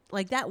didn't,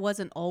 like, that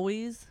wasn't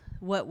always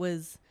what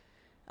was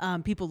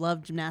people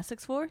loved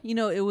gymnastics for. You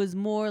know, it was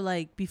more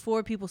like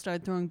before people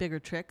started throwing bigger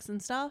tricks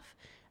and stuff,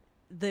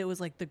 it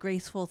was like the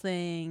graceful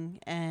thing,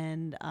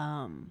 and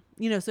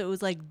you know, so it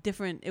was like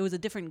different. It was a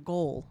different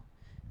goal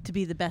to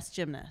be the best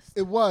gymnast.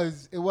 It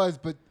was,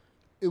 but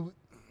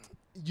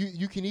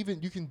you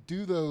can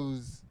do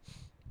those.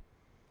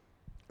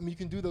 I mean, you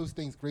can do those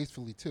things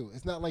gracefully too.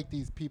 It's not like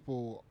these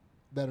people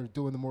that are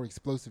doing the more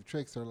explosive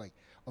tricks are like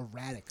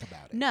erratic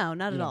about it. No,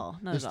 not at all.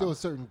 There's still a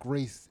certain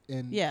grace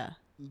in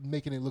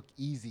making it look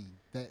easy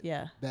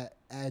that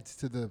adds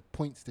to the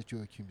points that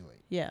you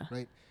accumulate. Yeah.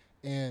 Right.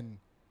 And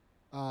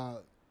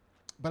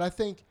but I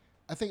think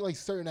like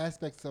certain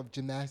aspects of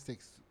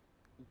gymnastics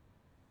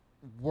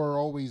were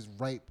always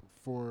ripe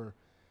for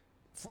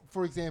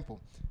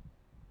example,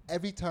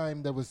 every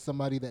time there was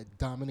somebody that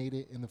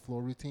dominated in the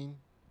floor routine,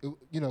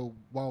 you know,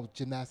 while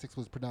gymnastics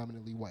was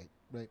predominantly white,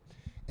 right?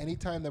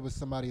 Anytime there was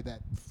somebody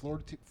that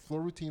floor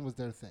routine was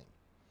their thing,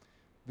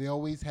 they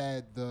always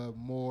had the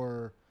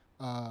more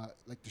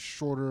like the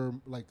shorter,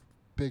 like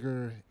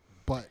bigger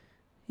butt,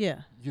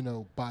 you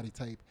know, body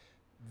type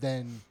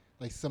than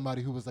like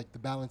somebody who was like the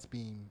balance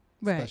beam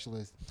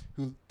specialist,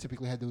 who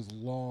typically had those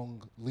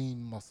long, lean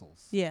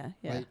muscles. Yeah.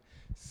 Right.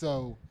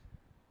 So,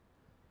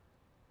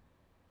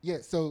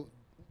 so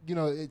you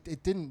know,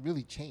 it didn't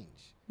really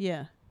change.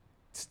 Yeah.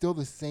 Still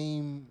the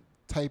same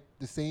type,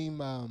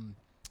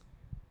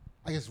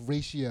 I guess,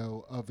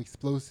 ratio of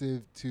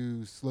explosive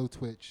to slow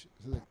twitch,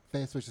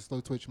 fast twitch to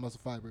slow twitch muscle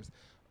fibers.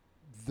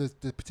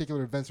 The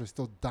particular events are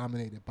still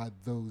dominated by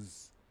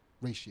those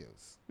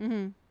ratios.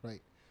 Mm-hmm.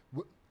 Right.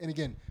 And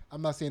again,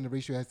 I'm not saying the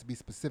ratio has to be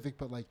specific,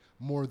 but like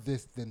more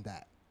this than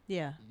that.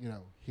 Yeah. You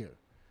know, here.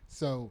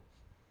 So,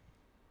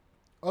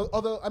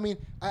 although, I mean,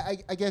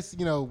 I guess,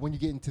 you know, when you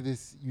get into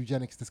this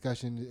eugenics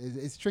discussion,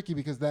 it's tricky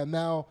because that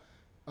now,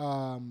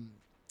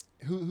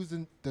 who's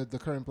the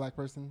current black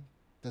person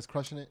that's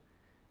crushing it?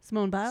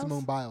 Simone Biles?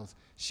 Simone Biles.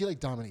 She like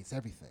dominates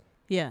everything.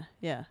 Yeah,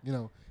 yeah. You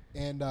know,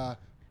 and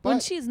When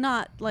but she's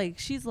not like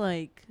she's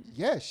like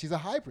yeah, she's a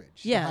hybrid.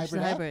 She's she's a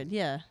athlete. hybrid.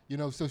 Yeah. You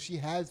know, so she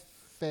has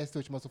fast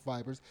twitch muscle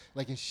fibers.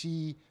 Like, and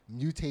she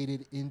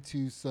mutated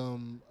into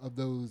some of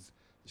those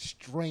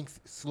strength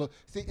slow.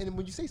 See, and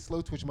when you say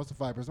slow twitch muscle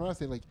fibers, when I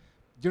say like,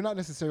 you're not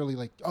necessarily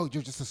like, oh,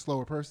 you're just a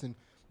slower person.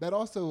 That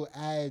also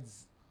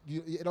adds.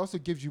 It also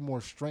gives you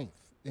more strength.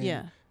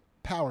 And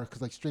power,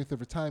 because like strength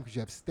over time, because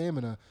you have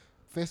stamina.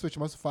 Fast twitch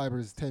muscle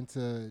fibers tend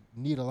to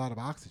need a lot of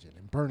oxygen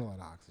and burn a lot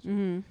of oxygen.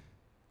 Mm-hmm.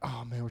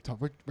 Oh man,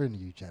 we're into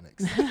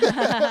eugenics.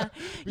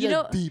 You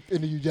know, deep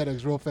into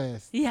eugenics real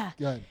fast. Yeah.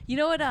 Go ahead. You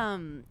know what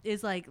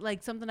is like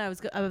something I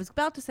was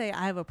about to say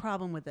I have a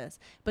problem with this,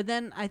 but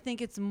then I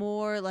think it's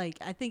more like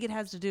I think it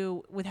has to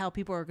do with how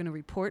people are going to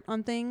report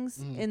on things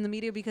in the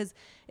media, because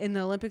in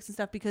the Olympics and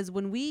stuff, because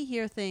when we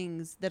hear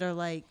things that are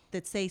like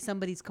that say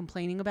somebody's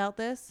complaining about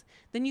this,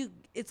 then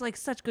it's like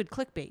such good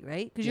clickbait,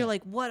 right? Because you're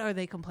like, what are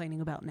they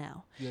complaining about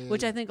now?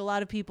 Which I think a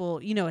lot of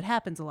people, it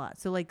happens a lot.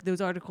 So like those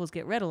articles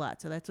get read a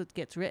lot, so that's what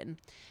gets written.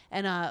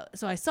 And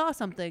so I saw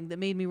something that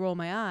made me roll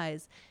my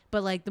eyes,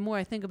 but like the more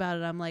I think about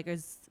it, I'm like,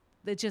 is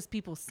it just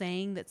people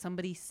saying that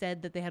somebody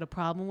said that they had a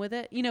problem with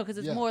it? Because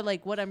it's more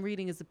like what I'm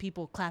reading is the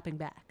people clapping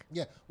back.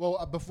 Yeah.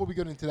 Well, before we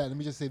get into that, let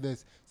me just say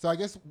this. So I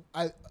guess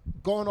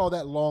going all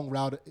that long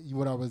route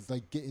when I was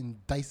like getting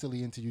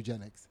dicily into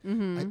eugenics,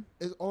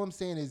 all I'm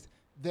saying is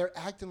they're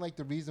acting like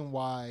the reason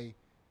why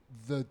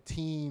the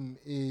team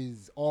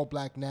is all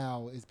black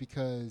now is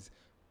because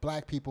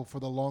black people for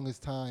the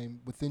longest time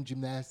within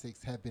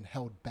gymnastics have been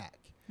held back.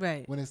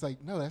 Right. When it's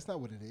like, no, that's not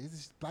what it is. It's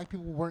just black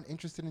people weren't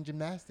interested in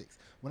gymnastics.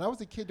 When I was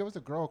a kid, there was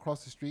a girl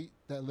across the street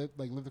that lived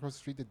across the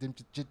street that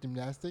did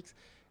gymnastics,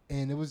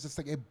 and it was just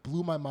like it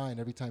blew my mind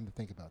every time to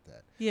think about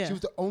that. Yeah. She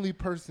was the only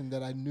person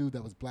that I knew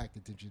that was black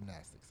that did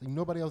gymnastics. Like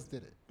nobody else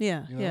did it.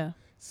 Yeah. Yeah.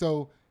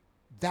 So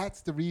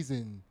that's the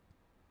reason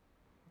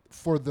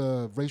for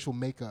the racial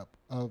makeup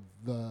of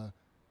the.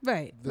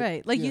 Right.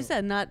 Like you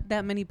said, not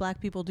that many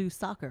black people do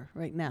soccer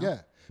right now.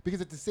 Yeah.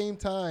 Because at the same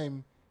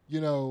time,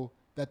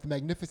 that the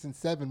Magnificent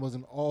Seven was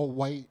an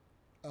all-white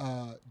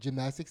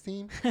gymnastics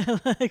team.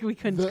 Like we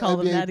couldn't call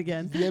them that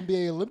again. The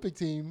NBA Olympic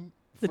team.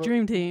 The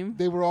Dream Team.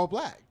 They were all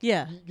black.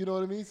 Yeah. You know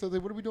what I mean? So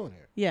what are we doing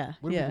here? Yeah.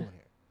 What are we doing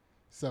here?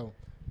 So,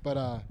 but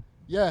I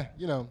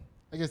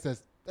guess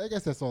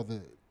that's all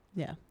the.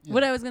 Yeah.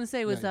 What I was gonna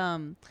say was,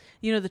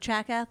 the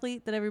track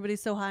athlete that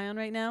everybody's so high on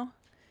right now.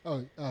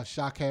 Oh,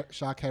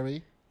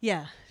 Sha'Carri.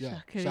 Yeah.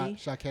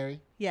 Sha'Carri.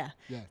 Yeah.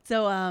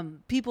 So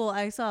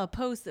I saw a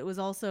post that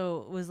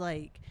was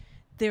like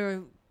they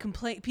were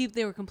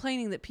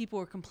complaining that people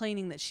were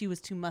complaining that she was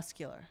too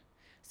muscular.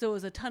 So it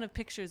was a ton of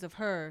pictures of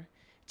her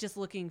just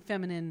looking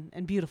feminine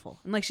and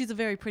beautiful. And like she's a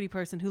very pretty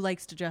person who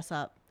likes to dress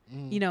up,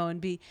 and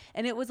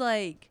it was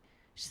like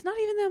she's not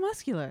even that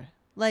muscular.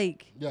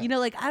 Like, I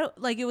don't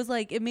like it was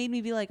like it made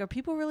me be like, are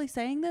people really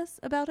saying this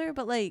about her?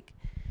 But like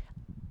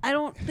I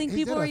don't think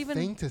people are even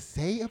thing to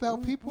say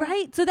about people,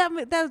 right? So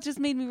that just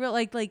made me real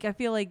like I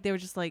feel like they were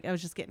just like I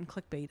was just getting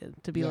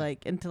clickbaited to be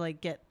like and to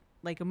like get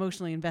like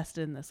emotionally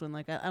invested in this when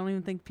like I don't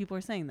even think people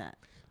are saying that.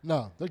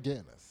 No, they're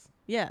getting us.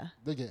 Yeah,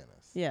 they're getting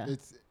us. Yeah,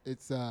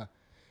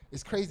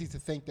 it's crazy to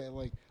think that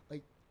like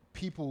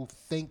people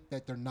think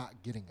that they're not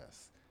getting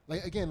us.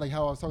 Like again, like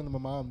how I was talking to my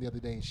mom the other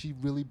day, and she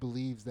really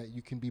believes that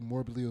you can be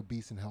morbidly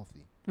obese and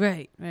healthy.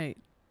 Right.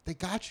 They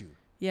got you.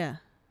 Yeah.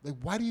 Like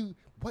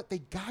they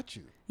got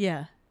you.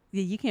 Yeah.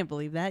 Yeah, you can't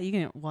believe that. You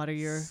can't water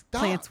your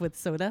plants with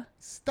soda.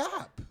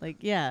 Stop. Like,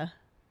 yeah.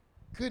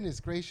 Goodness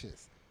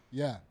gracious.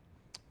 Yeah.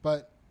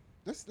 But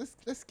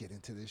let's get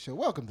into this show.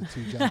 Welcome to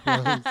Two Jack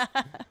Bros.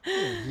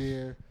 We're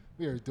here.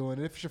 We are doing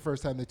it. If it's your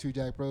first time to Two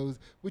Jack Bros,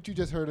 what you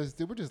just heard us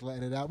do, we're just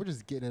letting it out. We're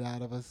just getting it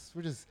out of us.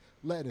 We're just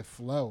letting it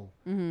flow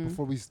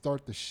before we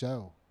start the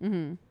show.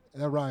 Mm-hmm.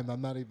 That rhyme,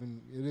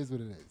 it is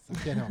what it is.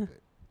 I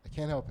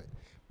can't help it.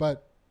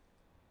 But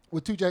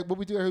what we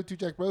do here at Two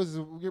Jack Bros is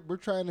we're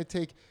trying to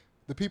take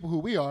the people who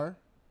we are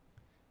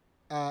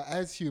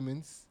as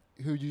humans,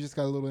 who you just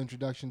got a little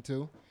introduction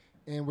to,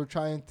 and we're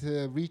trying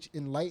to reach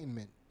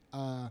enlightenment,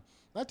 not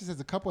just as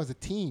a couple, as a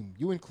team,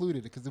 you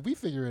included, because if we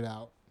figure it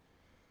out,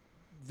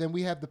 then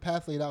we have the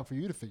path laid out for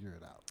you to figure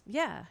it out.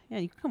 Yeah,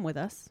 you can come with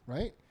us.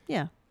 Right?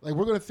 Yeah. Like,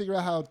 we're going to figure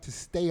out how to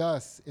stay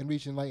us and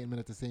reach enlightenment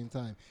at the same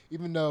time.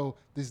 Even though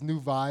this new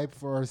vibe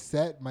for our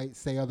set might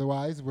say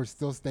otherwise, we're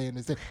still staying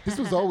the same. This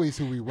was always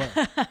who we were.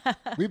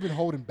 We've been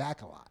holding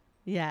back a lot.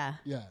 Yeah.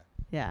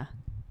 Yeah.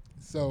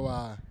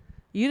 So,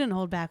 you didn't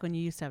hold back when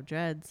you used to have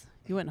dreads.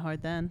 You went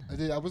hard then. I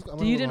did.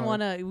 You didn't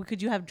want to.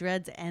 Could you have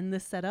dreads and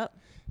this setup?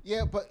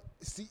 Yeah, but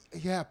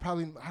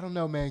probably. I don't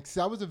know, man. See,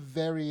 I was a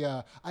very.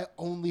 I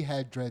only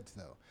had dreads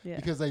though. Yeah.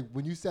 Because like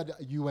when you said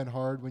you went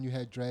hard when you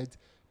had dreads,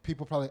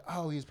 people probably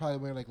he's probably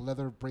wearing like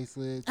leather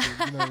bracelets,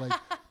 or, like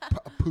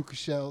a puka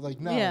shell. Like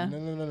no.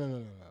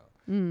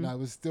 No, it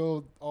was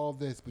still all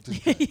this, but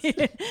just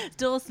dreads.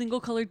 Still a single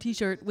colored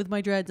T-shirt with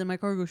my dreads and my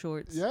cargo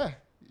shorts. Yeah,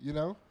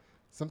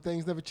 some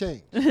things never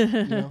change.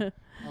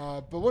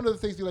 But one of the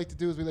things we like to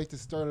do is we like to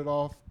start it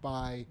off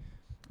by,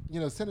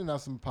 sending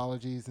out some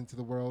apologies into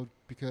the world,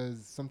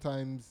 because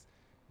sometimes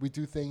we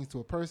do things to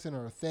a person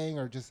or a thing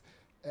or just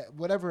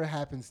whatever it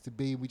happens to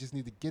be, we just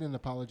need to get an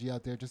apology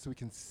out there just so we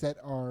can set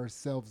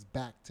ourselves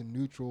back to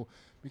neutral.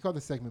 We call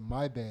this segment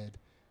My Bad.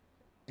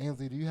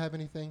 Ansley, do you have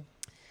anything?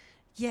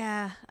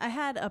 Yeah, I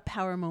had a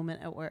power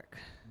moment at work.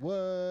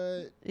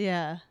 What?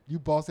 Yeah. You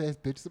boss ass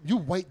bitch. You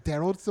white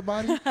Daryl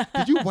somebody?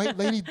 Did you white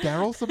lady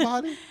Daryl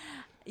somebody?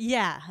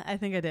 Yeah, I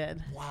think I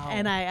did. Wow.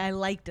 And I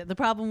liked it. The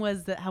problem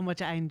was that how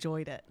much I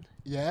enjoyed it.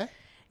 Yeah?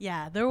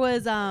 Yeah, there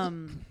was I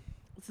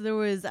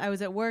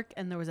was at work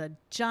and there was a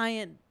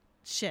giant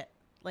shit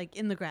like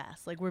in the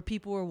grass, like where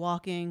people were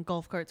walking,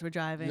 golf carts were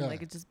driving,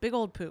 like it's just big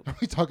old poop. Are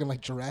we talking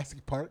like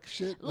Jurassic Park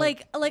shit?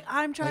 Like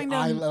I'm trying to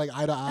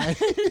eye to eye.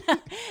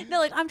 No,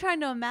 like I'm trying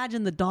to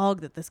imagine the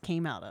dog that this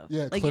came out of.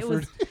 Yeah, like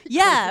Clifford. It was.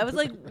 Yeah, it was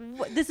like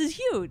this is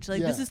huge.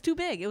 Like this Yeah. is too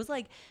big. It was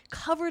like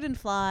covered in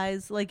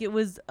flies. Like it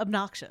was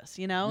obnoxious.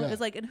 You know, Yeah. it was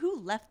like, and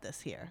who left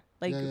this here?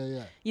 Like,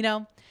 yeah. you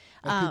know.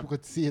 And people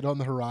could see it on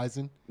the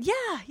horizon. Yeah.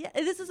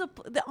 This is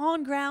the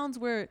on grounds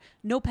where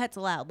no pets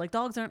allowed. Like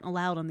dogs aren't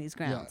allowed on these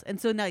grounds, Yeah. and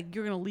so now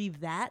you're gonna leave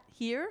that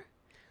here.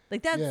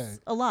 Like that's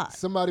a lot.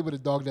 Somebody with a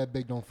dog that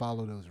big don't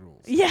follow those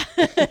rules. Yeah.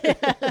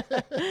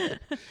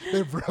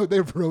 They've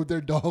rode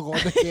their dog on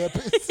the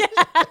campus.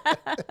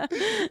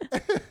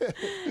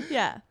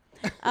 Yeah.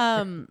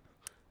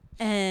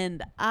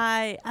 And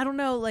I don't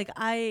know, like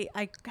I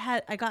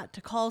got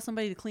to call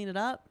somebody to clean it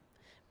up,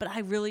 but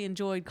I really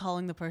enjoyed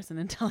calling the person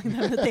and telling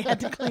them that they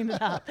had to clean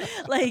it up.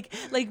 Like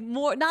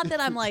more, not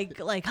that I'm like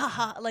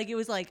haha, like it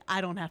was like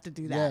I don't have to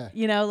do that. Yeah.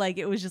 You know, like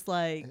it was just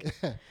like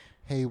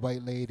Hey,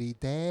 white lady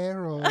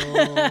Daryl,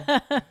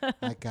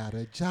 I got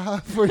a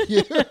job for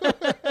you.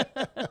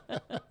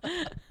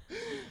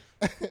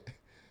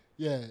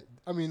 Yeah,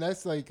 I mean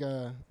that's like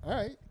all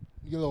right.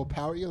 You get a little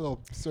power, you get a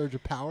little surge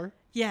of power.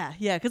 Yeah,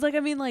 because like I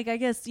mean, like I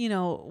guess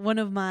one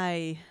of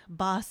my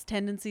boss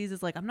tendencies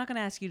is like I'm not gonna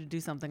ask you to do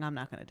something I'm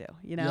not gonna do.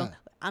 You know, Yeah.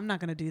 I'm not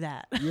gonna do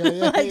that. Yeah,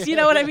 like, you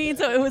know what I mean?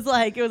 So it was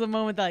a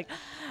moment like,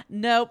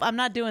 nope, I'm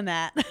not doing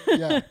that.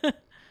 Yeah,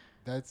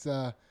 that's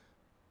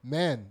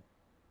man.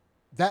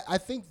 That I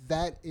think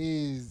that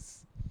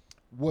is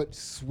what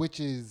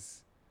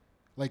switches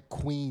like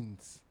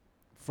queens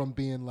from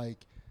being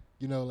like,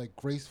 like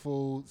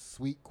graceful,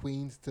 sweet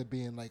queens to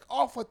being like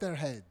off with their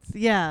heads.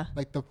 Yeah.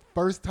 Like the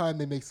first time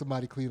they make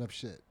somebody clean up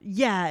shit.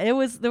 Yeah, there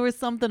was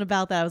something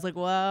about that. I was like,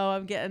 whoa,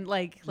 I'm getting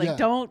like Yeah.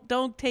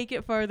 don't take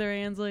it further,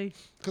 Ansley.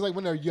 Because like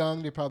when they're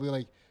young, they probably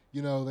like,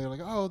 they're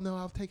like, oh no,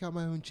 I'll take out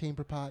my own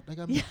chamber pot. Like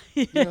I'm, Yeah.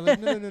 like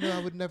no, I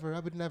would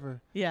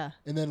never. Yeah.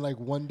 And then like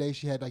one day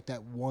she had like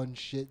that one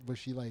shit where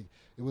she like,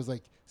 it was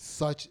like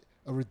such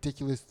a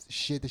ridiculous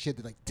shit that she had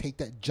to like take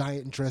that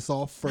giant dress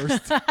off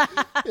first.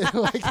 And,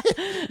 like,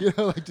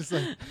 like just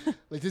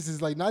like this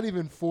is like not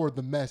even for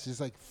the mess, it's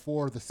like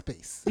for the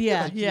space.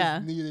 Yeah, like, she yeah.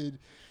 just needed,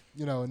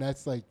 and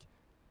that's like,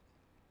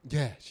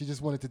 yeah, she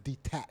just wanted to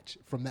detach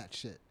from that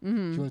shit.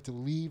 Mm-hmm. She wanted to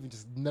leave and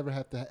just never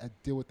have to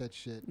deal with that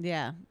shit.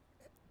 Yeah.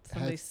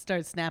 Somebody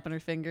starts snapping her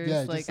fingers.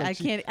 Yeah, like just I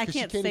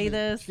can't say even,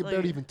 this. She could like,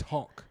 barely even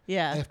talk.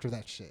 Yeah. After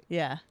that shit.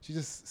 Yeah. She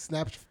just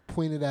snapped,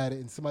 pointed at it,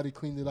 and somebody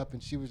cleaned it up,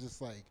 and she was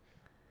just like,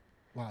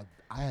 "Wow,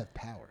 I have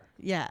power."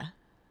 Yeah.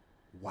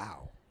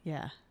 Wow.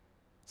 Yeah.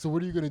 So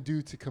what are you gonna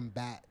do to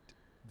combat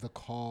the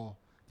call,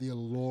 the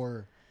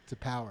allure to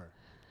power?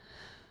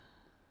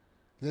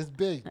 That's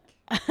big.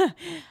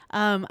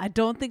 I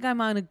don't think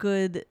I'm on a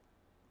good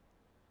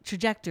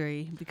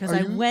trajectory because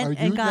I went are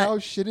and you got now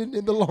shitting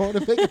in the lawn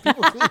and making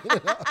people clean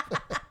it up?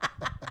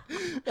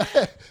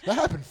 That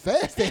happened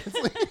fast,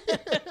 Ansley.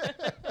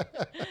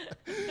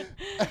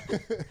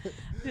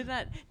 Did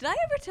I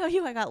ever tell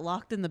you I got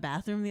locked in the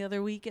bathroom the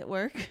other week at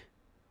work?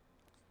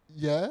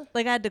 Yeah.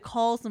 Like I had to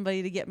call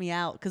somebody to get me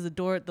out because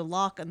the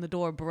lock on the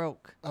door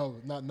broke. Oh,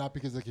 not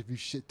because like if you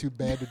shit too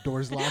bad, the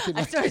door's locking.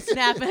 I started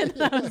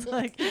snapping. I was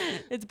like,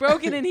 "It's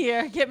broken in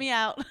here. Get me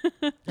out."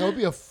 That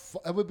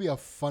would be a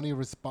funny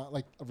response,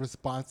 like a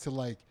response to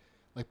like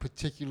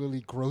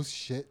particularly gross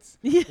shits,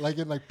 Yeah. like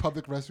in like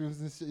public restrooms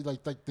and shit.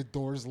 Like the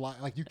doors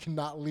locked, like you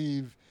cannot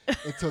leave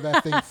until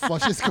that thing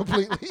flushes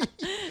completely.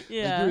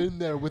 Yeah. Like you're in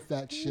there with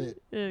that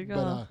shit. There you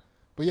go.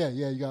 But yeah,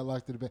 you got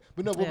locked in the bed.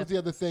 But no, what Yeah. was the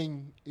other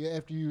thing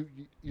after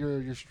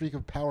your streak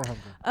of power hunger?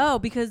 Oh,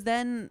 because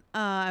then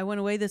I went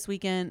away this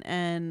weekend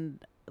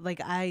and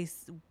like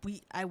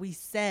we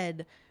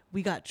said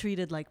we got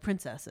treated like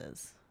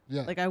princesses.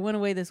 Yeah. Like I went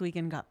away this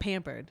weekend and got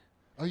pampered.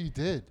 Oh, you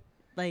did.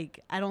 Like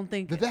I don't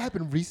think Did that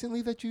happen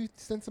recently that you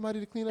sent somebody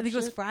to clean up I think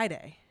shit? it was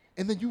Friday.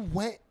 And then you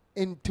went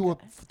into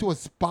a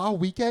spa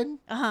weekend?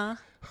 Uh-huh.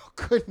 Oh,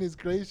 goodness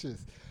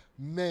gracious.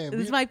 Man.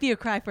 This might be a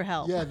cry for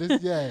help.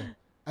 Yeah.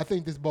 I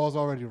think this ball's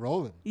already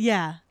rolling.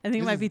 Yeah. I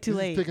think it might be too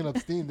late. This is picking up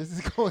steam. This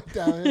is going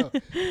downhill.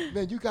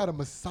 Man, you got a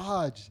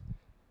massage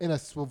in a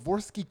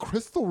Swarovski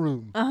crystal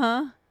room.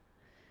 Uh-huh.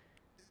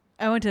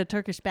 I went to a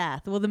Turkish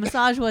bath. Well, the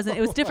massage wasn't.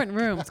 It was different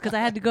rooms because I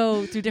had to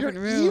go through different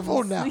You're rooms.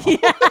 evil now.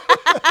 Yeah.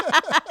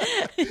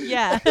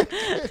 Yeah.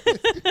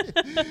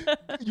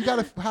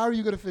 How are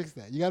you gonna fix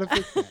that? You gotta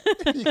fix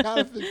that. You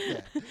gotta fix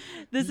that.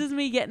 This is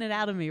me getting it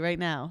out of me right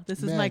now. This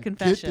is Man, my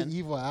confession. Get the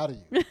evil out of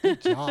you.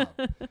 Good job.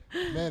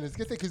 Man, it's a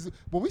good thing because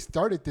when we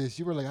started this,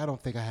 you were like, I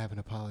don't think I have an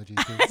apology.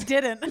 I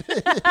didn't.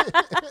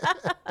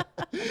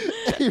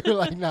 You were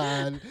like,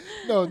 nah,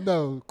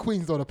 no,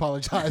 queens don't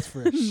apologize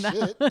for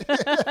shit.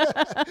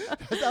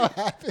 That's how it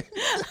happens.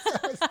 That's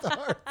how it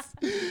starts.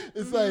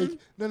 It's like,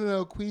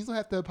 no, queens don't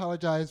have to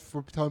apologize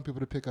for telling people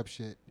to pick up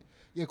shit.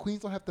 Yeah, queens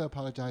don't have to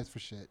apologize for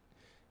shit.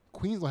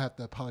 Queens don't have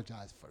to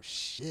apologize for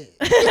shit.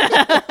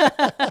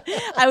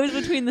 I was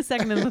between the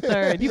second and the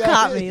third. You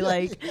caught me,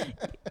 like,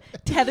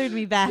 tethered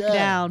me back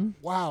down.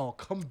 Wow,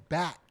 come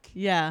back.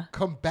 Yeah.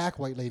 Come back,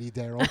 white lady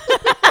Daryl.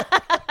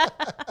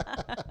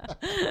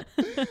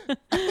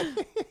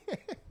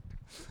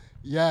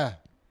 Yeah,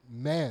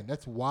 man,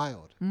 that's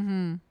wild.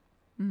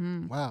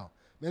 Wow.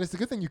 Man, it's a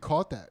good thing you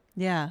caught that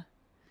Yeah.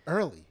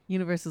 early.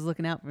 Universe is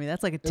looking out for me.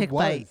 That's like a tick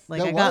was. bite.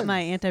 Like, That I got was.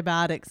 my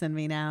antibiotics in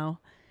me now,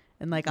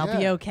 and like, I'll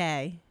be Yeah.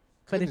 okay.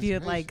 But if Goodness you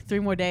had like gracious. 3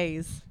 more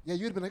days, Yeah,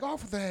 you'd have been like,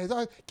 off with the heads.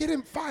 Get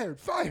him fired.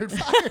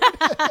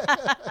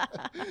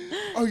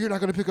 Oh, you're not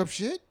going to pick up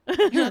shit?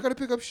 You're not going to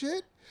pick up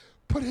shit?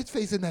 Put his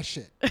face in that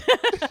shit.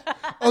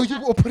 Oh,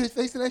 you will put his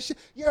face in that shit?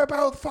 You're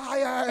both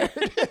fired.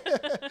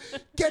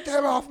 Get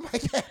them off my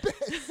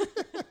campus.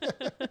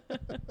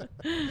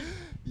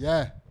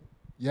 Yeah.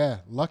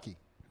 Lucky.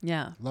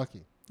 yeah,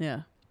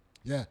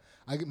 Yeah.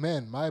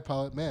 My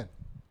apology. Man,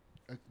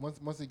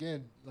 once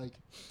again, like,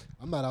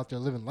 I'm not out there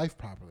living life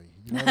properly.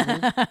 You know what I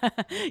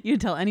mean? you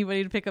didn't tell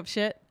anybody to pick up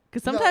shit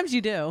because sometimes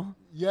you do.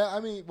 Yeah, I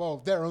mean, well,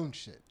 their own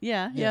shit.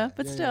 Yeah,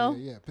 but still,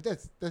 Yeah. But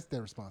that's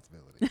their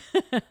responsibility.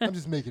 I'm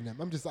just making them.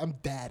 I'm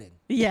dadding.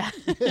 yeah.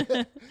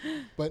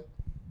 But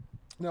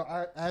no,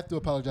 I have to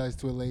apologize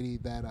to a lady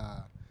that.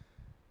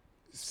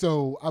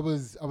 So I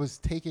was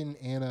taking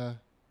Anna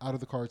out of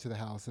the car to the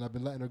house, and I've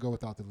been letting her go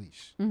without the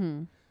leash.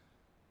 Mm-hmm.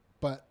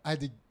 But I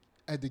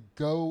had to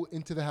go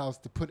into the house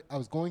I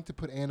was going to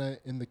put Anna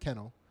in the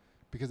kennel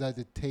because I had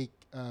to take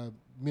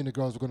me and the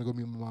girls were going to go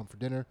meet my mom for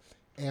dinner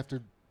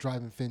after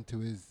driving Finn to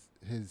his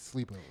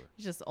sleepover.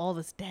 Just all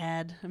this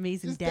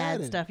amazing Just dad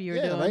dadding. stuff you were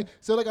Yeah, doing. right?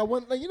 So like I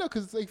want, like,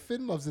 because like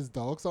Finn loves his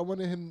dog, so I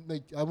wanted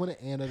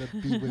Anna to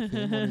be with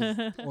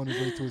him on his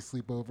way to his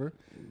sleepover.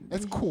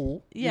 That's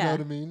cool. Yeah. You know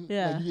what I mean?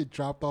 Yeah. Like, you get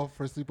dropped off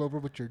for a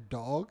sleepover with your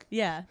dog.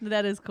 Yeah,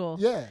 that is cool.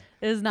 Yeah.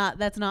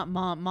 That's not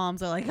mom.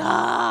 Moms are like,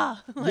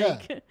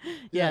 like,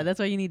 Yeah. that's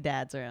why you need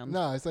dads around.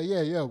 No, it's like,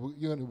 yeah,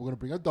 we're gonna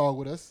bring our dog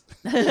with us.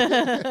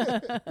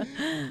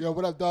 Yo,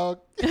 what up, dog?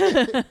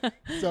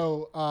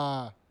 So,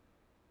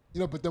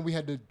 but then we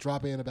had to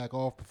drop Anna back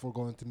off before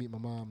going to meet my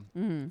mom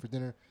for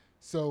dinner.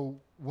 So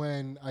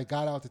when I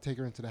got out to take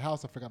her into the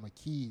house, I forgot my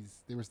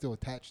keys. They were still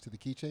attached to the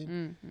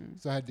keychain.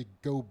 So I had to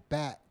go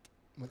back.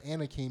 When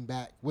Anna came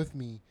back with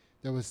me,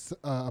 there was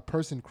a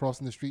person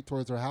crossing the street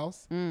towards her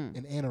house,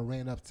 and Anna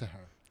ran up to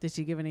her. Did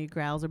she give any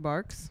growls or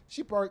barks?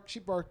 She barked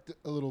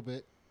a little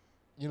bit,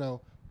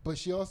 but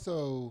she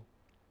also,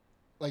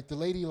 like, the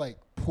lady, like,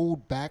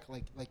 pulled back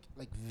like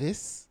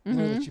this.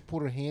 Like, she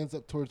pulled her hands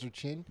up towards her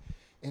chin.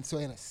 And so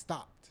Anna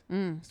stopped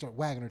and started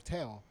wagging her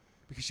tail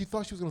because she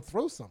thought she was going to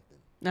throw something.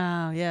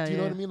 Oh, yeah. Do you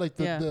know what I mean? Like,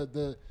 Yeah.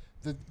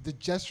 the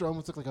gesture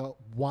almost looked like a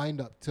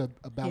wind up to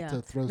about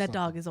to throw something. That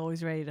dog is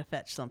always ready to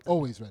fetch something.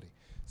 Always ready.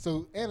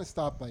 So Anna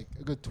stopped like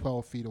a good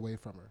 12 feet away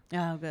from her.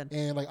 Oh, good.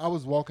 And like I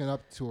was walking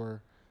up to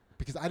her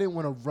because I didn't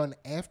want to run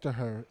after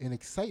her and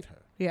excite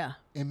her Yeah.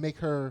 and make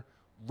her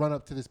run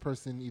up to this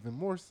person even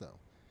more so.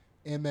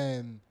 And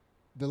then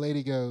the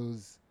lady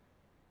goes,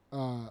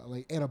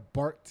 like Anna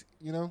barked,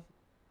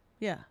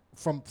 Yeah.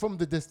 from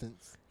the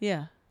distance.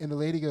 Yeah. And the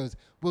lady goes,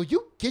 "Will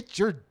you get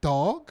your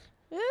dog?"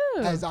 Ooh.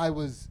 As I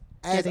was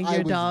Getting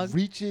your dog?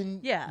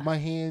 reaching my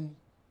hand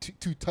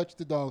to touch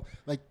the dog,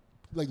 like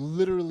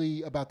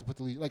literally about to put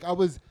the leash. Like I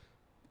was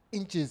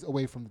inches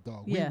away from the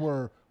dog. Yeah. We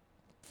were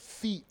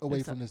feet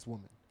away from this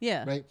woman.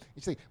 Yeah. Right?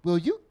 And she's like, "Will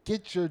you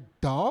get your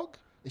dog?"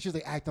 And she was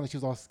like acting like she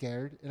was all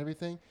scared and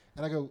everything.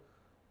 And I go,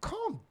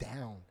 "Calm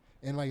down."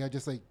 And like I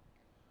just like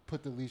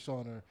put the leash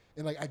on her.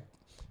 And like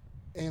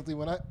Anthony,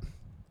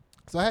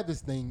 so I had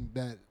this thing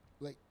that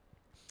like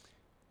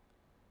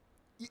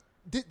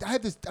I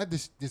have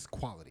this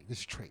quality,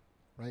 this trait,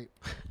 right?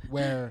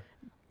 Where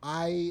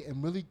I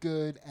am really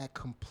good at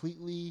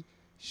completely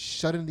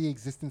shutting the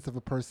existence of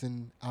a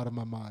person out of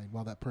my mind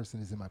while that person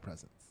is in my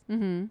presence.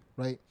 Mm-hmm.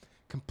 Right?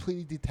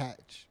 Completely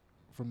detached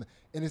from the,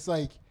 and it's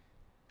like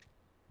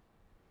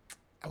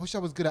I wish I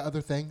was good at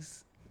other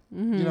things, but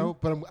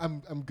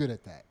I'm good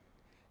at that.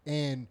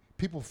 And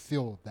people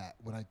feel that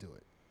when I do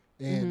it.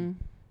 And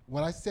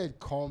when I said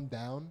calm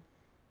down,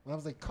 when I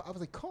was like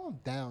calm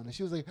down, and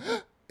she was like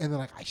and then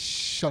like I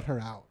shut her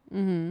out.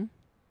 Mm-hmm.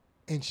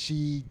 And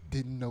she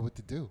didn't know what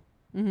to do.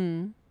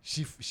 Mm-hmm.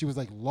 She was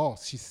like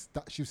lost. She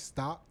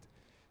stopped.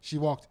 She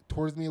walked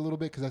towards me a little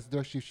bit because that's the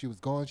direction she was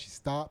going. She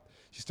stopped.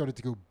 She started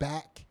to go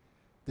back.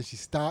 Then she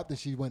stopped. Then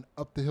she went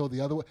up the hill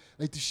the other way.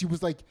 Like she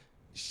was like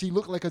she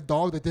looked like a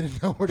dog that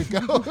didn't know where to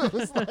go.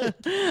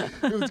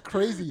 It was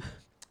crazy.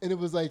 And it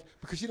was like,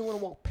 because she didn't want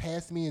to walk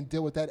past me and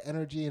deal with that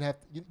energy and have,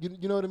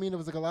 you know what I mean? It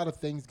was like a lot of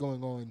things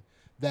going on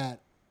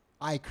that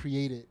I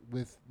created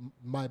with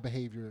my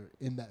behavior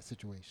in that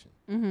situation.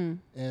 Mm-hmm.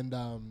 And,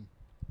 I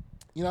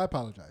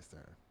apologize to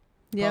her.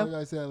 Yeah.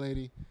 Apologize to that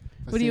lady.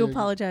 What do you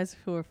apologize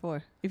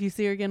for? If you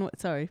see her again,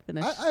 sorry,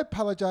 finish. I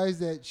apologize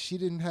that she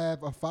didn't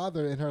have a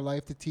father in her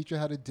life to teach her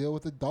how to deal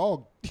with a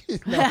dog.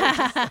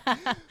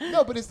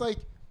 No, but it's like,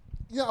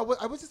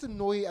 I was just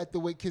annoyed at the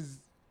way, because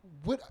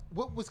what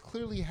was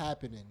clearly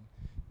happening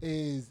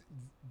is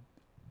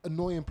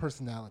annoying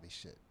personality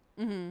shit,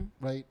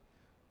 right?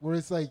 Where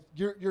it's like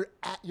you're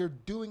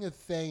doing a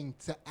thing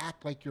to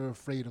act like you're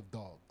afraid of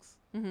dogs.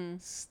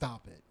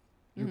 Stop it.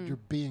 You're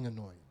being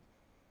annoying.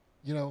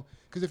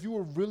 Because if you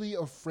were really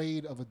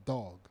afraid of a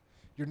dog,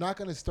 you're not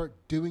going to start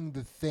doing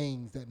the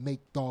things that make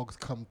dogs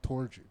come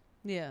towards you.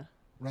 Yeah.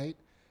 Right?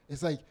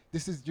 It's like,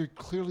 you're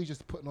clearly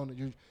just putting on it.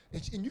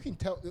 And you can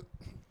tell,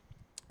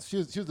 she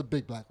was a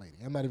big black lady.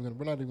 we're not even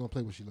going to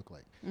play what she looked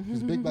like. She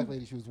was a big black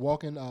lady. She was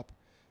walking up,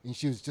 and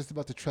she was just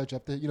about to trudge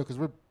up there, because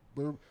we're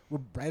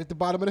right at the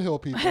bottom of the hill,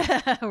 people.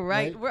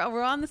 Right?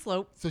 We're on the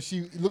slope. So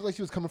it looked like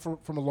she was coming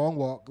from a long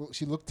walk.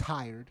 She looked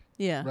tired.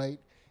 Yeah. Right?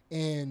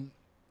 And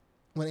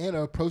when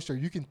Anna approached her,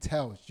 you can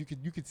tell.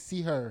 You could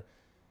see her,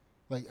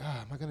 like,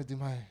 am I gonna do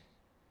my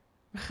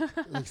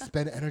like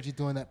spend energy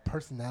doing that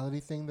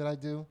personality thing that I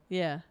do?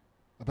 Yeah.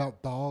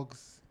 About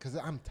dogs, because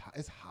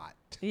it's hot.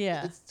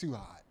 Yeah. It's too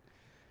hot,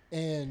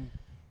 and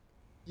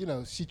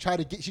she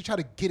tried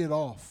to get it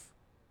off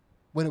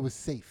when it was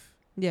safe.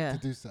 Yeah. To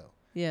do so.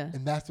 Yeah.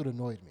 And that's what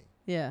annoyed me.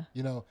 Yeah.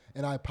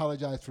 And I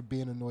apologize for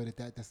being annoyed at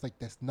that. It's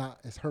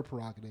her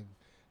prerogative.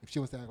 If she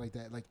wants to act like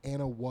that, like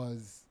Anna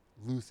was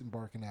loose and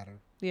barking at her.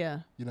 Yeah.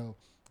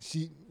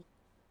 She,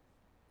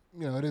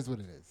 it is what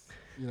it is.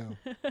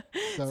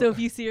 So if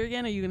you see her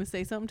again, are you going to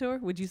say something to her?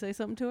 Would you say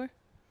something to her?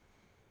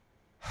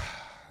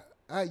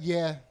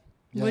 Yeah.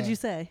 What'd you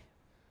say?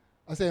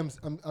 I say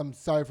I'm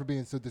sorry for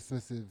being so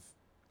dismissive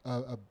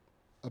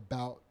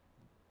about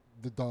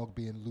the dog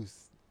being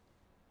loose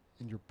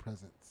in your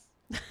presence.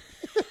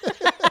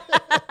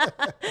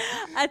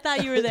 I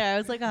thought you were there. I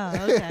was like,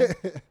 oh, okay.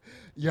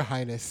 Your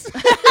Highness.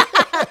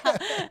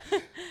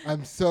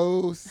 I'm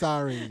so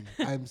sorry.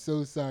 I'm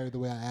so sorry the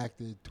way I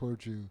acted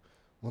towards you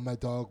when my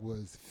dog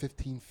was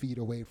 15 feet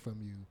away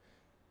from you,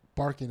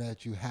 barking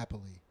at you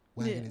happily,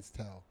 wagging its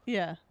tail.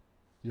 Yeah.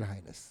 Your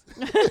Highness.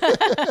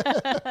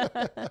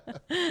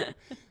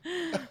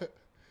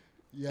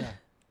 Yeah.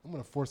 I'm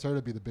going to force her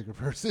to be the bigger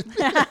person.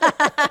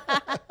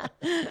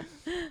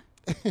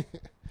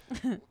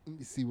 Let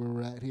me see where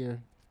we're at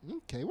here.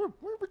 Okay, we're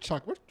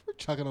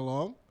chugging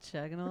along.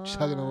 Chugging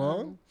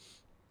along.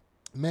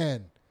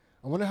 Man,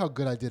 I wonder how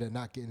good I did at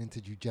not getting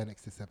into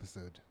eugenics this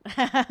episode.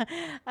 I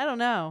don't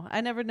know.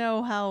 I never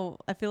know how.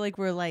 I feel like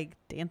we're like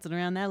dancing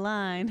around that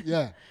line.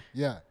 Yeah.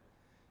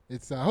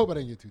 It's. I hope I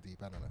didn't get too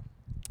deep. I don't know.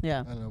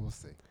 Yeah. I don't know. We'll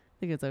see. I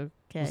think it's okay.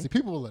 We'll see.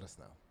 People will let us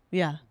know.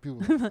 Yeah.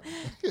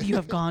 You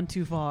have gone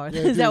too far.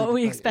 Yeah, is that what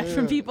we expect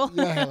from people?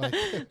 Yeah.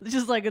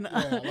 Just like a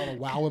lot of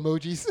wow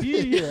emojis.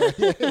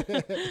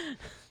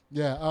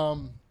 Yeah.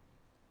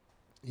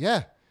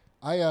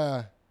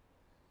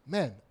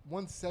 Man,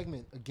 one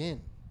segment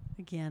again.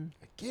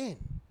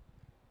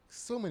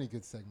 So many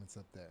good segments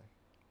up there.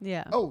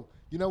 Yeah. Oh,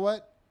 you know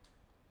what?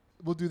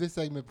 We'll do this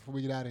segment before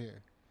we get out of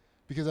here.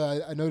 Because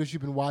I noticed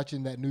you've been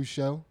watching that new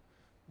show.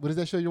 What is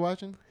that show you're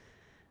watching?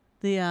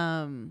 The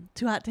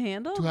Too Hot to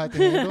Handle? Too Hot to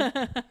Handle?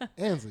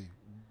 Ansley,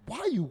 why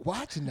are you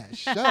watching that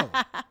show?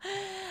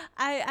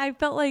 I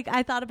felt like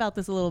I thought about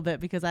this a little bit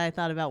because I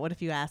thought about what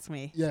if you asked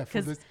me. Yeah,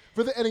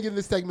 and again,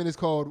 this segment is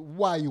called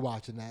Why Are You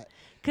Watching That?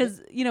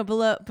 Because,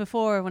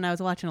 before when I was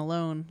watching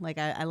Alone, like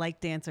I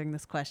liked answering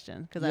this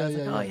question because I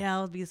was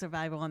I'll be a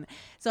survivor.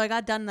 So I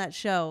got done that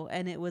show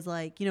and it was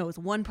like, it was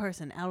one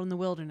person out in the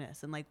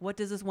wilderness. And like, what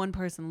does this one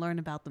person learn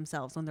about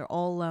themselves when they're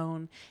all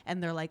alone?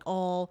 And they're like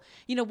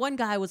one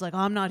guy was like,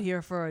 I'm not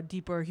here for a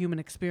deeper human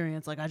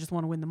experience. Like, I just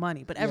want to win the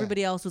money. But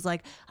everybody else was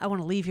like, I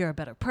want to leave here a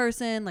better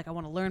person. Like, I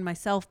want to learn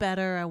myself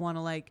better. I want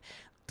to like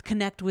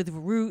connect with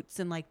roots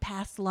and like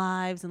past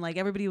lives, and like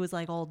everybody was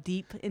like all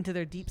deep into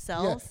their deep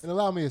selves. Yeah, and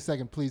allow me a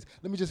second, please.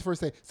 Let me just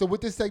first say, so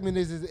what this segment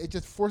is it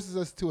just forces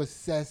us to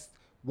assess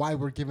why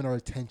we're giving our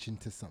attention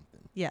to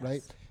something. Yes.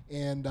 Right?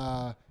 And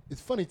it's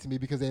funny to me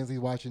because Ansley's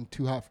watching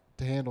Too Hot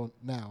to Handle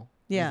now.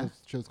 Yeah. The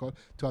show's called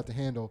Too Hot to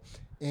Handle.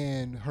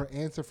 And her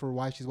answer for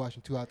why she's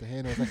watching Too Hot to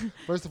Handle is like,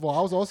 first of all,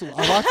 I watched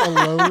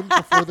Alone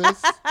before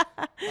this.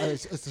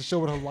 It's a show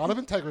with a lot of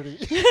integrity.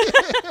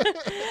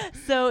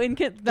 So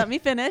let me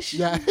finish.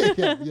 Yeah.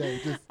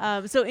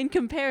 So in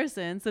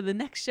comparison, so the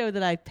next show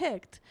that I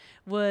picked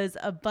was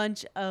a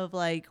bunch of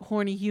like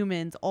horny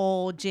humans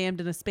all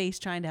jammed in a space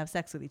trying to have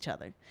sex with each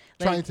other.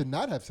 Trying to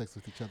not have sex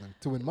with each other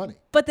to win money.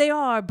 But they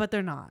are, but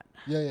they're not.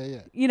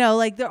 Yeah.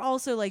 Like they're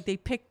also like, they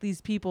pick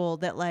these people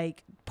that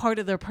like part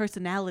of their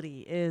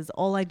personality is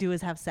all I do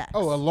is have sex.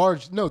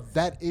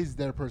 That is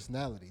their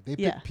personality. They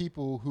pick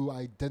people who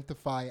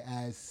identify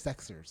as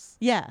sexers.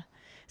 Yeah.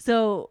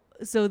 So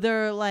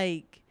they're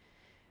like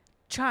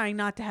trying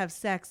not to have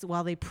sex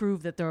while they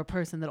prove that they're a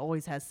person that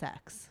always has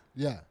sex.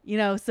 Yeah. You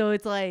know, so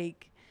it's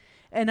like,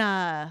 and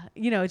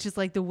you know, it's just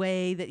like the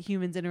way that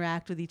humans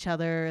interact with each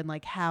other, and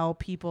like how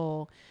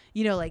people,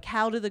 you know, like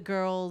how do the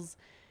girls,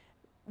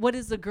 what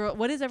is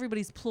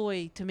everybody's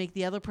ploy to make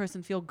the other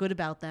person feel good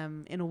about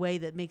them in a way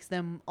that makes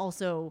them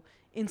also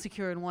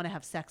insecure and want to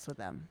have sex with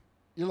them?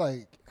 You're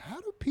like,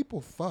 how do people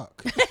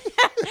fuck?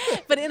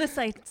 But in a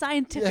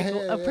scientific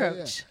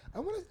approach. I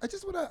want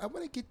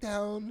to get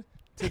down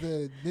to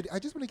the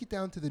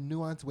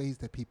nuanced ways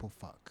that people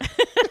fuck.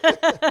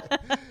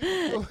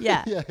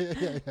 Yeah. Yeah.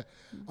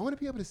 I want to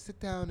be able to sit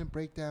down and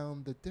break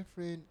down the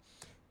different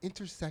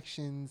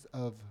intersections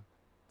of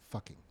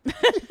fucking.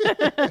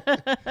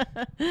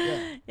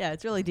 Yeah,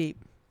 it's really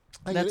deep.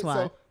 That's why.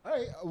 So, all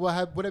right.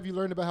 Well, what have you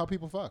learned about how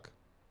people fuck?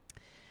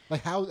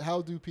 Like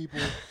how do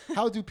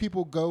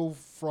people go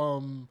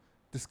from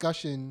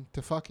discussion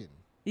to fucking?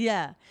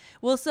 Yeah.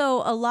 Well,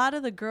 so a lot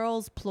of the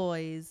girls'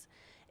 ploys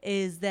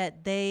is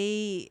that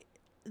they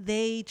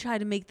try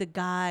to make the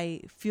guy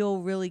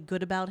feel really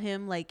good about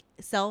him, like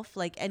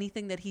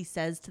anything that he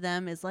says to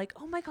them is like,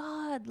 oh my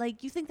God,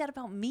 like you think that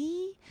about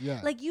me?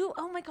 Yeah. Like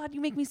oh my God, you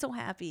make me so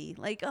happy.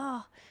 Like,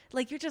 oh,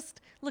 like you're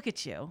just, look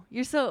at you.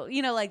 You're so,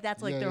 you know, like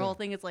that's like their whole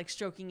thing. It's like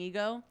stroking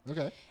ego.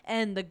 Okay.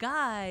 And the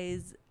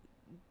guys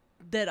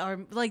that are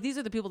like, these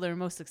are the people that are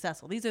most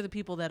successful. These are the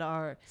people that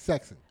are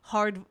sexing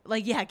hard,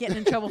 like, getting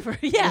in trouble for,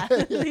 these are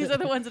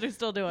the ones that are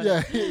still doing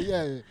it.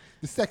 Yeah.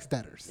 The sex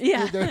debtors.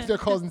 Yeah. They're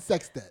causing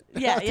sex debt.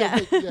 Yeah.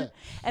 Yeah.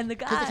 And the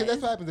guys. Because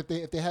that's what happens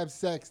if they have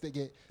sex,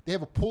 they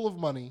have a pool of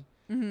money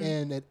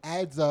and it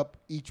adds up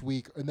each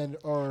week, and then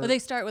or they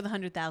start with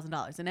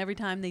 $100,000, and every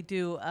time they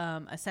do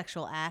a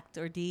sexual act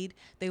or deed,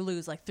 they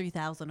lose like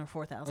 $3,000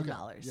 or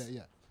 $4,000.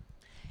 Yeah.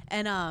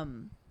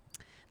 And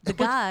the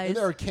guys, and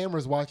there are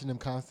cameras watching them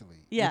constantly.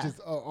 Yeah. Which is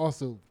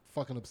also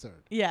fucking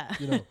absurd. Yeah.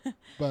 You know,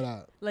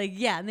 but like,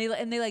 yeah, and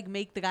they like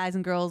make the guys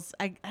and girls.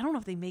 I don't know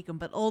if they make them,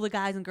 but all the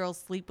guys and girls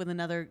sleep with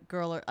another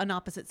girl or an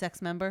opposite sex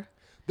member.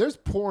 There's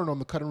porn on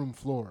the cutting room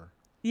floor.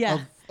 Yeah.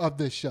 Of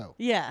this show.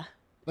 Yeah.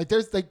 Like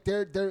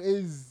there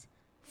is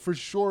for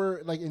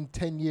sure, like in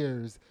 10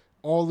 years,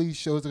 all these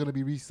shows are going to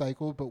be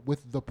recycled, but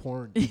with the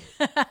porn.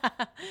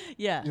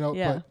 Yeah. You know,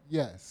 yeah. But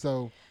yeah,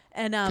 so.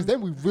 And because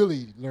then we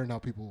really learn how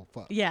people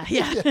fuck. Yeah.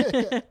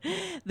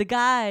 The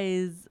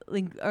guys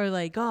are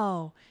like,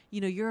 oh, you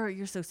know,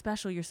 you're so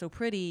special, you're so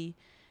pretty,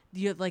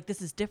 you're like,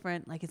 this is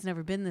different, like it's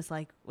never been this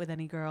like with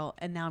any girl,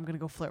 and now I'm gonna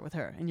go flirt with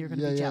her, and you're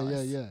gonna be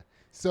jealous. Yeah.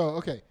 So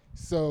okay,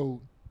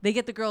 so they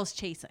get the girls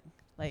chasing,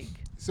 like.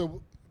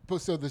 So we're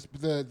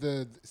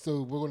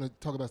going to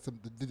talk about some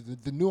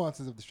the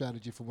nuances of the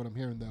strategy. From what I'm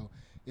hearing though,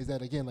 is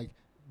that again, like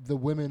the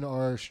women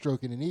are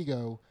stroking an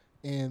ego,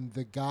 and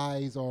the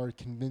guys are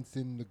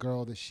convincing the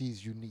girl that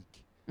she's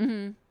unique,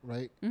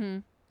 right? Mm-hmm.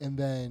 And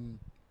then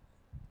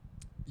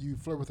you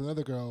flirt with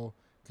another girl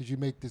because you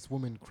make this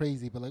woman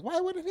crazy, but like, why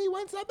wouldn't he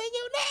want something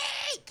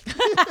unique?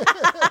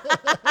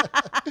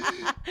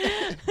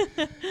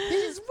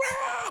 He's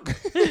wrong.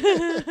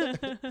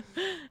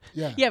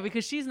 Yeah,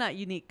 because she's not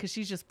unique, because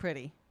she's just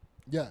pretty.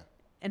 Yeah.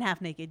 And half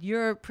naked.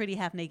 You're pretty,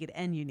 half naked,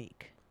 and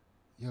unique.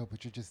 Yo,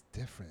 but you're just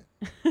different.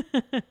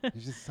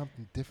 There's just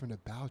something different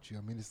about you.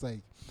 I mean, it's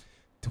like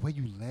the way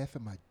you laugh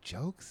at my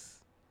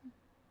jokes.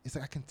 It's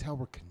like I can tell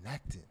we're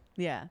connected.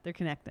 Yeah, they're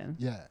connecting.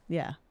 Yeah.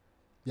 Yeah.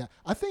 Yeah.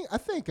 I think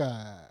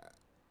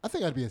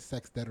I'd be a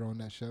sex debtor on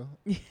that show.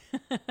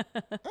 I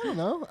don't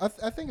know.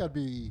 I think I'd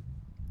be.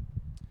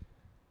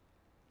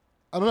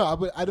 I don't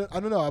know. I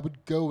don't know. I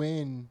would go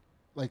in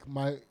like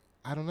my.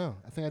 I don't know.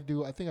 I think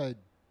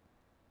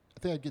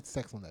I'd get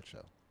sex on that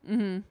show.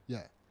 Mm-hmm. Yeah.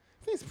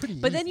 I think it's pretty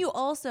easy. But then you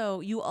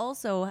also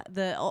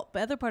the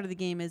other part of the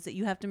game is that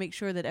you have to make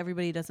sure that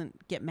everybody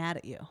doesn't get mad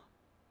at you.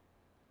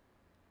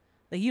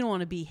 Like, you don't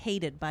want to be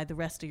hated by the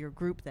rest of your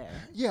group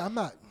there. Yeah, I'm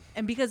not.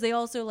 And because they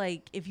also,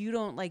 like, if you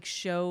don't, like,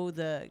 show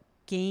the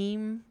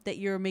game that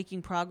you're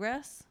making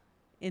progress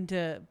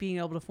into being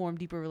able to form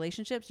deeper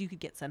relationships, you could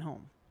get sent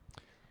home.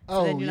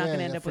 So then you're not going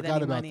to end up with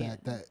any money. I forgot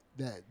about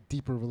that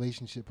deeper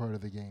relationship part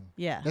of the game.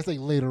 Yeah. That's like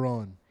later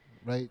on,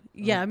 right?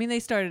 Yeah, I mean, they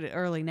started it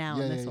early now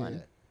in this one. Yeah.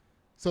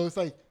 So it's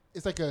like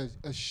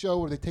a show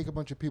where they take a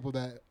bunch of people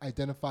that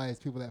identify as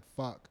people that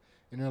fuck,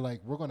 and they're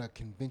like, we're going to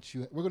convince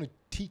you, we're going to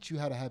teach you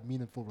how to have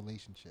meaningful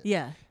relationships.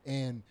 Yeah.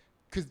 And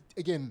because,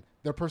 again,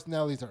 their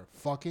personalities are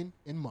fucking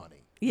and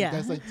money. Yeah.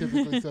 That's like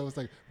typically, so it's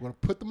like, we're going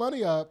to put the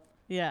money up.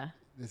 Yeah.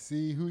 To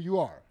see who you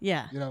are.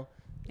 Yeah. You know?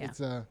 Yeah.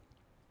 It's, all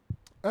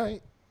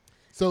right.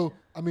 So,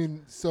 I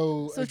mean,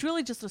 so it's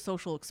really just a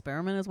social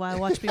experiment is why I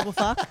watch people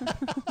fuck.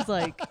 It's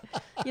like,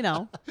 you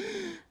know,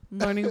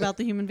 learning about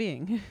the human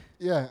being.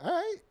 Yeah. All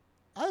right.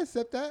 I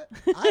accept that.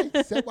 I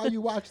accept why you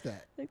watch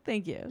that.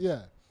 Thank you.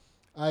 Yeah.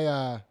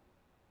 All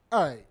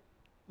right.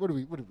 Where are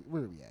we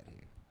at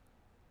here?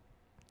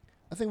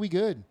 I think we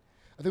good.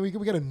 I think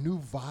we got a new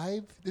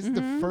vibe. This is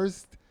the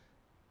first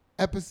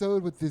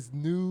episode with this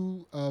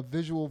new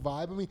visual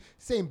vibe. I mean,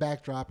 same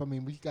backdrop. I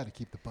mean, we got to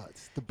keep the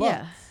butts. The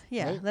butts.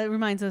 Yeah. Right? That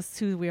reminds us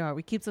who we are.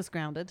 We keeps us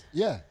grounded.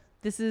 Yeah.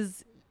 This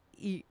is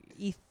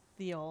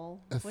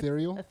ethereal.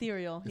 Ethereal.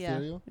 Ethereal. Yeah.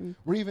 Ethereal.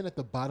 We're even at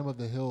the bottom of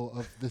the hill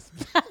of this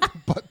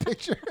butt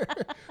picture.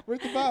 We're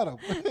at the bottom.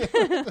 We're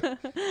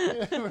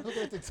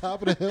looking at the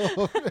top of the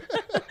hill.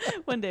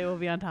 One day we'll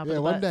be on top of the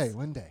Yeah, butts.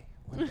 one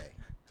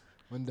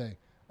day.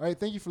 All right,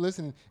 thank you for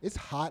listening. It's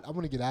hot. I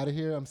want to get out of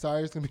here. I'm sorry,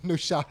 there's gonna be no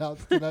shout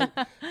outs tonight.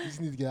 We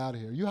just need to get out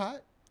of here. You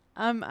hot?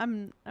 I'm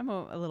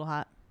a little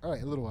hot. All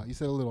right, a little hot. You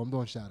said a little. I'm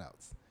doing shout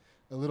outs.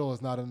 A little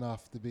is not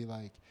enough to be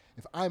like,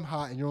 if I'm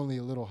hot and you're only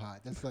a little hot,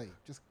 that's like,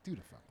 just do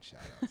the fucking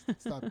shout outs.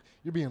 Stop.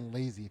 You're being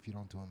lazy if you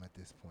don't do them at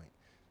this point.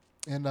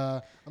 And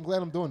I'm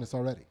glad I'm doing this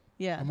already.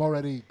 Yeah. I'm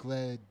already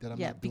glad that I'm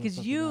not doing because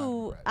something that I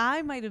regret.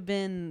 I might have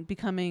been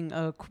becoming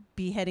a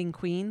beheading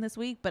queen this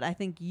week, but I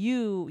think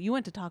you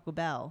went to Taco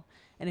Bell.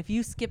 And if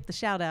you skipped the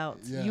shout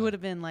outs, you would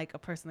have been like a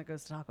person that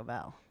goes to Taco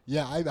Bell.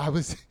 Yeah, I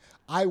was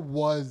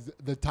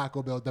the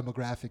Taco Bell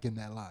demographic in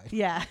that line.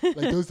 Yeah.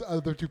 Like those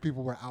other two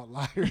people were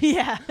outliers.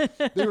 Yeah.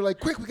 They were like,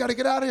 quick, we got to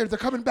get out of here. They're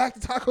coming back to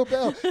Taco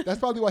Bell. That's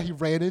probably why he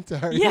ran into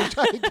her. Yeah. He was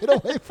trying to get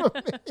away from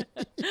me.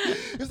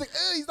 He was like,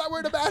 he's not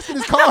wearing a mask in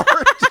his car.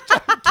 Just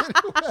trying to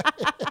get away.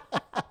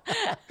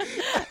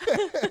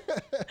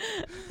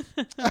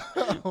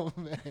 Oh,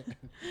 man.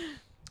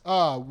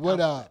 What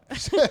up?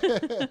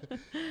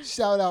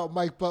 Shout out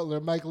Mike Butler,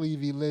 Mike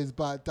Levy, Liz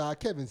Bot,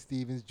 Kevin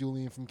Stevens,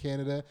 Julian from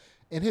Canada,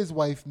 and his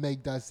wife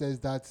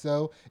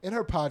Meg.says.so, and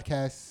her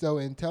podcast So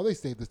and Tell. They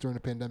saved us during the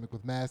pandemic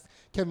with masks.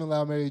 Kevin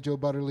Lau, Mary Jo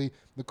Butterly,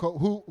 Nicole,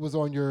 who was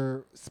on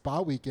your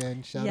spa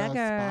weekend. Shout out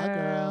Spa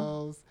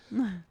Girls.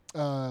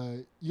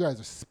 You guys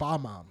are spa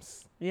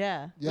moms.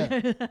 Yeah.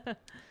 Yeah.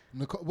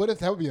 Nicole, what if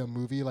that would be a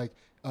movie like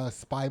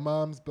Spy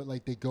Moms, but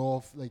like they go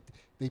off, like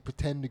they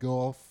pretend to go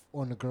off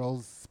on the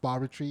girls' spa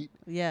retreat.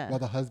 Yeah. While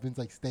the husbands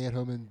like stay at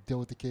home and deal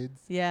with the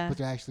kids. Yeah. But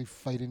they're actually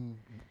fighting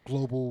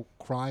global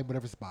crime,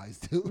 whatever spies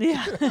do.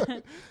 Yeah.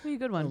 Be a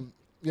good one.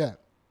 Yeah.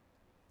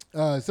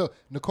 So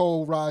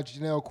Nicole, Raj,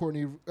 Janelle,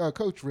 Courtney,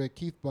 Coach Rick,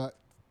 Keith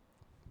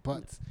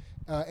Butts,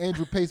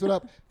 Andrew Pace, what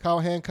up? Kyle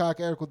Hancock,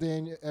 Erica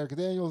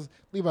Daniels,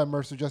 Levi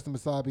Mercer, Justin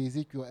Masabi,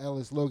 Ezekiel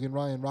Ellis, Logan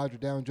Ryan, Roger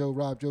Down, Joe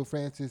Rob, Joe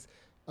Francis,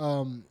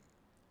 and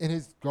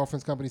his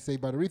girlfriend's company,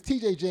 Saved by the Reef.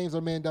 TJ James,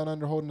 our man down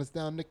under, holding us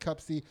down. Nick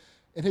Cupsey,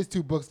 and his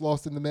 2 books,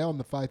 Lost in the Mail and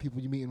The 5 People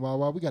You Meet in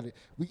Wawa. We got it.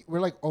 We're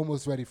like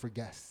almost ready for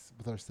guests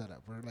with our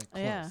setup. We're like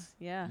close.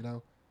 Yeah. You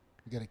know,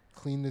 we got to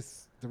clean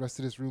the rest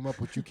of this room up,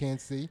 which you can't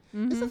see.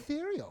 It's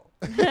ethereal.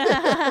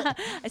 I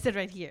said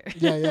right here.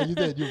 Yeah, you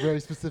did. You're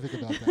very specific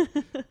about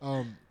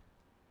that.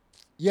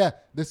 Yeah,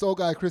 this old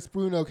guy, Chris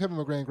Bruno, Kevin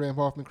McGran, Graham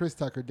Hoffman, Chris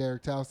Tucker,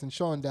 Derek Towson,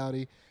 Sean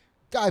Dowdy,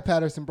 Guy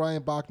Patterson,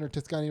 Brian Bachner,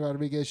 Toscani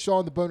Rodriguez,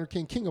 Sean the Boner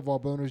King, King of all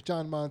boners,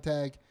 John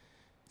Montag,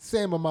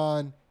 Sam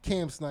Amon,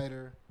 Cam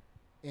Snyder,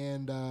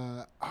 and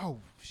oh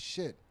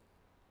shit,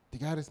 the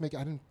guy that's making,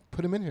 I didn't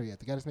put him in here yet.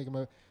 The guy that's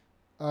making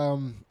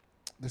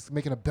that's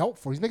making a belt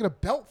for. He's making a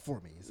belt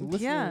for me. He's a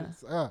listener.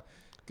 Yeah.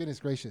 Goodness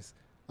gracious.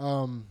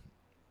 Let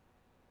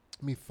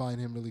me find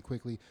him really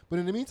quickly. But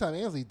in the meantime,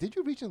 Ansley, did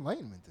you reach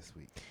enlightenment this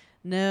week?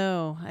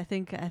 No, I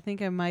think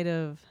I might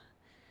have.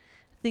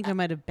 I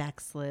might have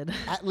backslid.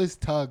 Atlas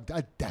tugged.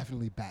 I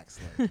definitely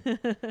backslid.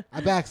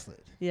 I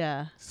backslid.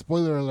 Yeah.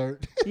 Spoiler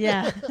alert.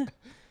 Yeah.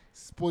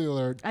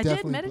 Spoiler. I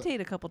did meditate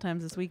a couple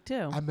times this week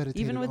too. I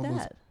meditated even with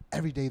almost that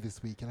every day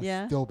this week, and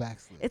I still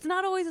backslid. It's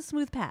not always a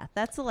smooth path.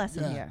 That's the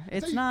lesson here.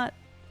 It's not.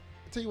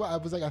 I tell you what, I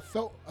was like, I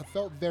felt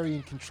very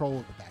in control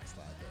of the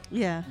backslide.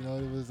 Yeah. You know,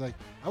 it was like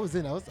I was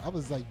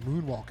like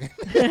moonwalking.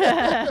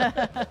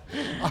 I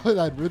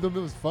had rhythm.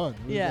 It was fun.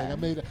 It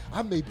was like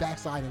I made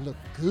backslide and look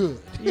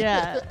good.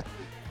 Yeah.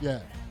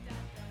 Yeah.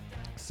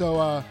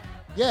 So,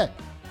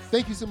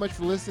 thank you so much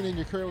for listening.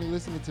 You're currently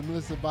listening to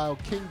Melissa Vile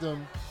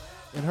Kingdom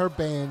and her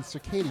band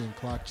Circadian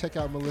Clock. Check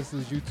out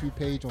Melissa's YouTube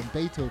page on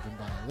Beethoven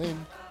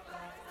Violin.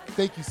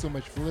 Thank you so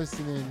much for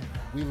listening.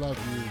 We love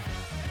you.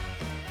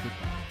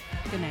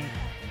 Goodbye. Good night.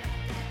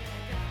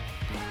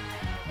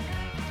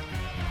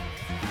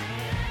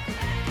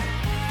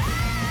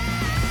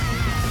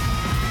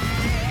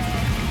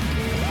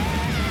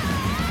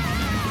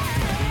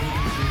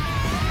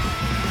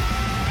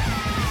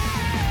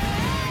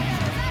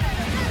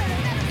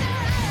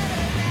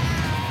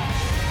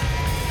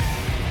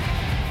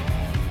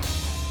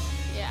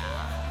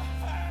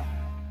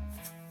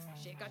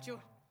 Got you.